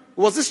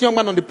 Was this young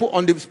man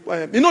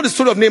you know the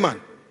story of Naaman?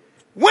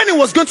 When he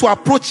was going to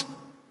approach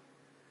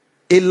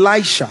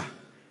Elisha,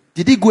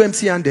 did he go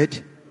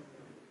empty-handed?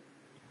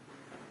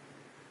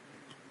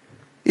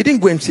 He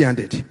didn't go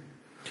empty-handed.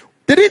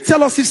 They didn't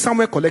tell us if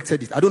Samuel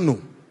collected it. I don't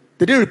know.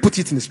 They didn't put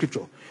it in the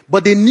scripture.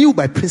 But they knew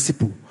by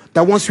principle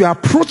that once you are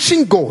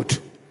approaching God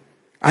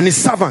and his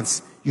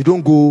servants, you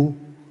don't go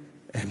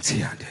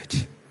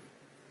empty-handed.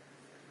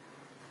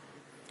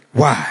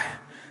 Why?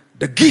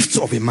 The gift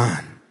of a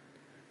man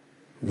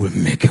will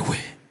make a way.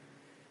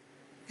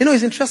 You know,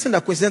 it's interesting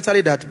that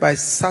coincidentally that by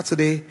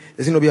Saturday,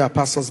 there's going to be our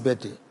pastor's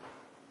birthday.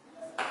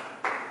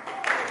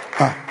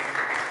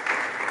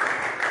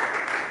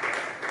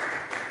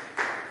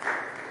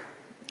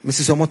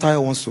 Mrs.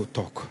 Omotayo wants to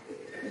talk.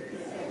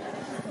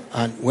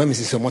 And when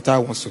Mrs.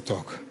 Omotayo wants to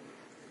talk.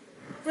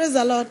 Praise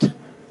the Lord.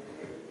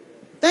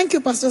 Thank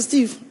you, Pastor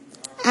Steve.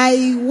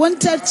 I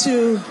wanted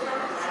to...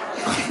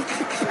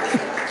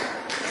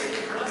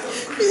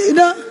 you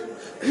know,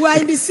 we are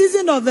in the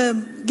season of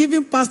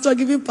giving pastor.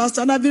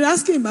 And I've been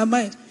asking in my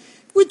mind,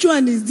 which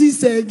one is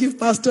this give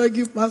pastor?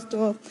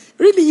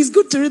 Really, it's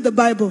good to read the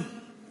Bible.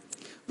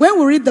 When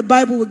we read the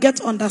Bible, we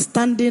get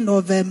understanding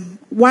of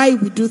why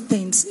we do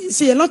things. You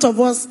see, a lot of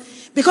us,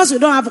 because we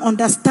don't have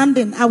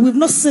understanding, and we've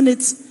not seen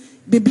it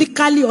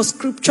biblically or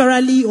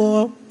scripturally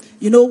or,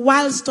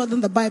 while studying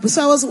the Bible.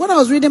 So when I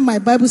was reading my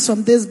Bible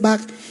some days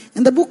back,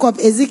 in the book of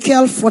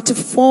Ezekiel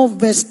 44,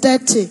 verse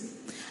 30,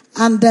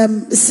 and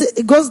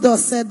it goes there,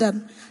 said,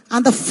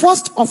 and the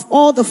first of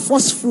all the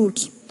first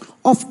fruit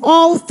of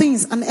all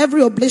things, and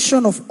every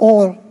oblation of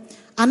all,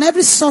 and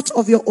every sort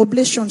of your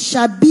oblation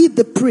shall be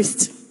the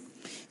priest.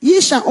 Ye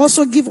shall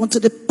also give unto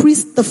the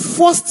priest the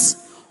first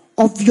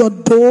of your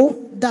dough,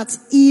 that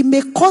he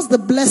may cause the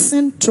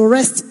blessing to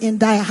rest in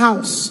thy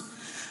house.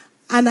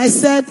 And I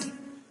said,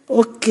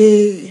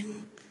 okay.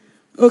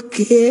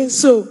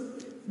 So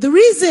the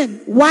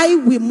reason why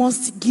we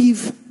must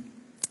give.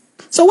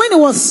 So when he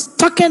was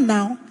talking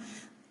now,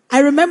 I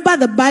remember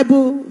the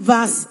Bible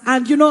verse,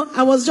 and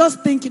I was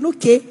just thinking,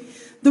 okay,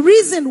 the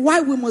reason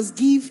why we must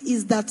give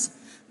is that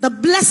the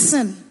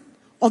blessing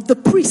of the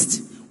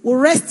priest will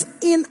rest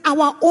in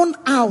our own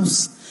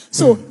house.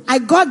 So I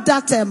got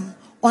that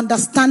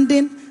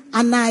understanding,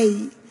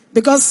 and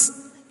because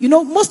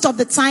most of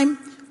the time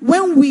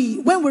when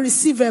we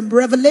receive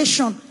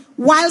revelation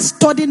while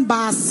studying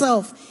by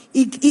ourselves,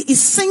 it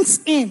sinks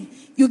in.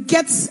 You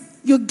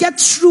get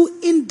true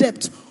in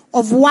depth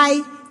of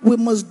why we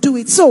must do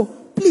it. So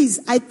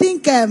please, I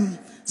think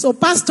so,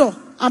 Pastor,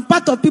 I'm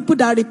part of people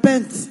that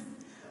repent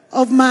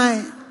of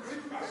my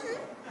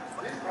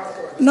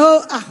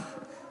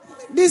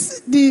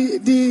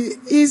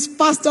is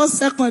Pastor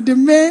Second,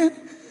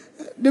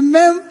 the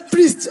main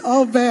priest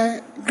of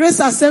Grace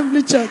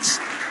Assembly Church.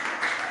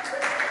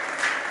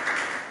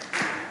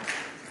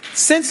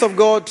 Saints of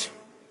God,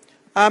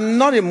 I'm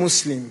not a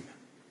Muslim,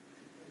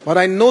 but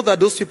I know that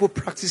those people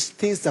practice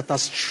things that are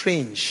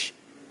strange.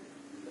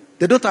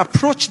 They don't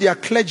approach their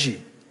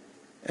clergy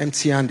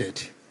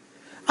empty-handed.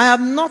 I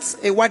am not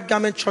a white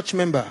garment church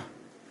member,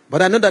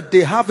 but I know that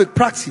they have a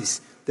practice.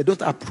 They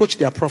don't approach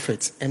their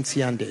prophets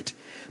empty-handed.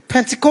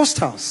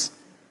 Pentecostals,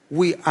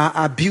 we are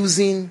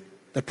abusing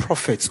the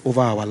prophets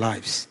over our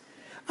lives.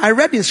 I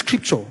read in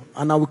scripture,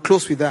 and I will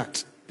close with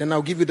that. Then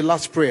I'll give you the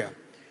last prayer.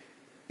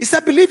 It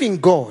said, believe in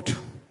God.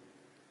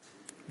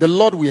 The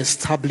Lord will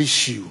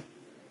establish you.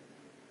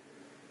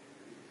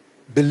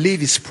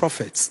 Believe his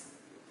prophets.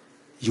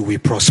 You will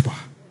prosper.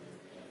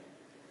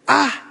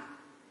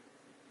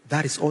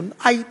 That is all.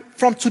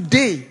 From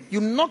today, you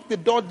knock the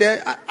door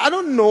there. I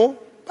don't know.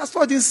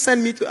 Pastor didn't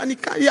send me to, and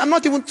I'm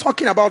not even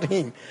talking about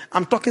him.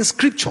 I'm talking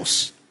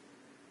scriptures.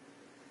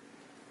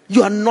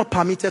 You are not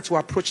permitted to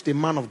approach the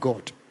man of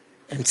God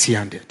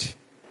empty-handed.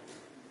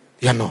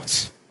 You are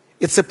not.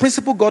 It's a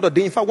principle God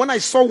ordained. In fact, when I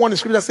saw one in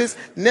scripture that says,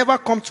 never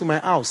come to my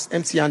house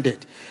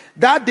empty-handed.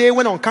 That day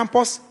when on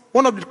campus,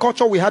 one of the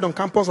culture we had on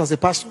campus as a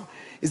pastor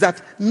is that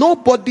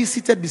nobody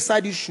seated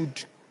beside you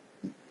should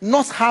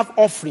not have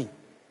offering.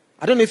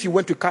 I don't know if you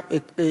went to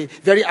a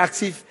very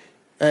active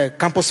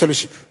campus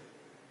fellowship.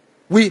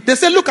 They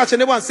say, look at your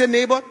neighbor and say,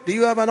 neighbor, do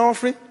you have an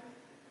offering?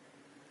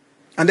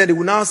 And then they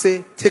will now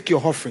say, take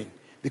your offering.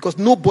 Because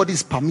nobody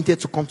is permitted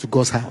to come to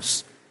God's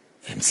house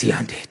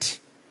empty-handed.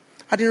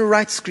 I didn't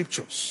write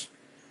scriptures.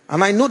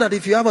 And I know that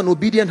if you have an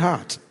obedient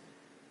heart,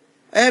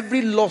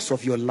 every loss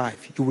of your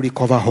life, you will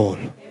recover all.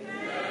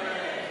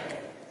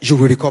 You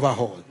will recover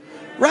all.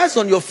 Rise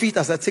on your feet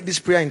as I take this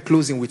prayer in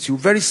closing with you.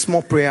 Very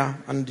small prayer,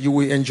 and you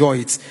will enjoy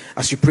it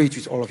as you pray it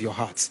with all of your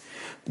hearts.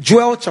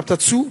 Joel chapter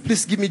 2.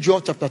 Please give me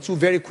Joel chapter 2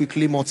 very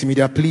quickly,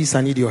 multimedia. Please,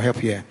 I need your help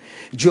here.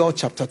 Joel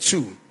chapter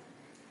 2.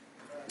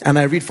 And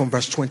I read from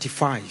verse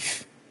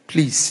 25.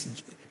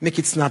 Please, make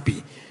it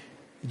snappy.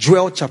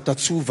 Joel chapter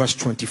 2 verse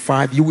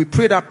 25. You will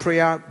pray that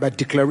prayer by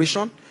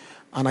declaration,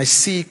 and I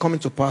see it coming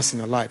to pass in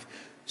your life.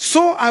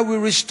 So I will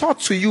restore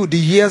to you the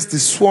years the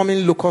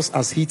swarming locust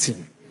has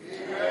eaten,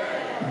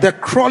 the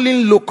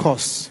crawling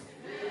locust,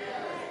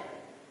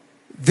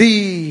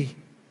 the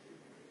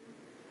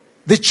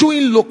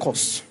chewing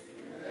locust,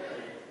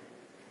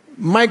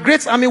 my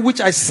great army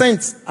which I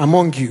sent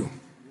among you.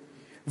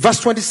 Verse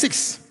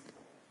 26.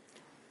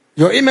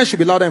 Your amen should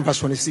be louder in verse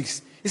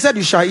 26. He said,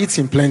 you shall eat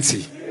in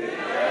plenty.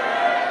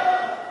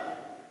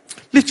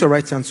 Lift your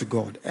right hand to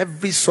God.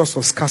 Every source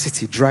of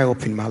scarcity dry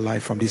up in my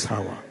life from this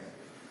hour.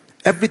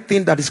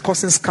 Everything that is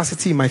causing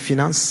scarcity in my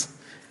finance,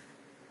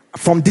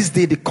 from this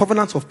day the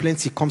covenant of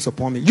plenty comes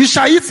upon me. You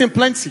shall eat in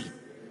plenty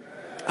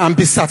and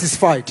be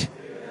satisfied.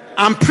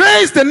 And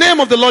praise the name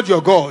of the Lord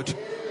your God,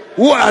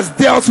 who has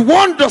dealt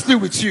wondrously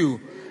with you.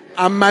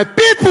 And my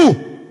people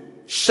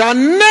shall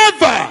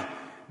never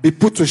be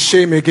put to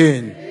shame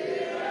again.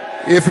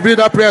 If you read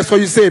that prayer, so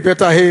you say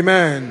better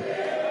amen.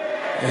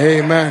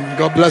 Amen.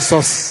 God bless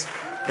us.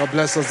 God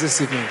bless us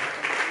this evening.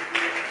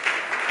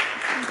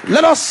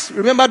 Let us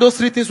remember those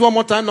three things one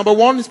more time. Number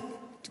one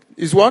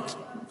is what?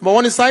 Number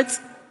one is sight.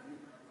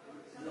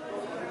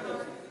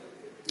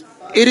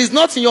 It is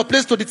not in your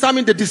place to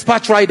determine the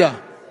dispatch rider.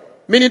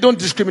 Meaning don't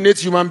discriminate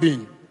human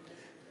being.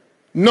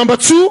 Number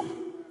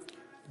two,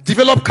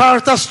 develop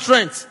character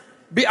strength.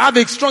 Have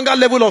a stronger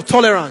level of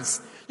tolerance.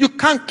 You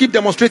can't keep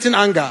demonstrating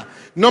anger.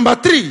 Number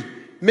three,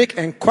 make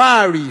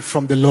inquiry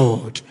from the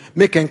Lord.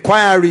 Make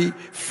inquiry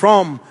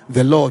from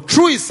the Lord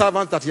through his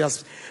servant that he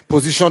has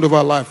positioned over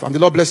our life. And the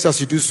Lord bless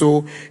us you do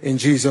so in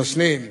Jesus'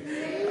 name.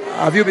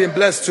 Have you been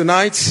blessed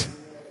tonight?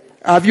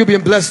 Have you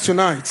been blessed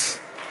tonight?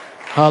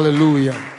 Hallelujah.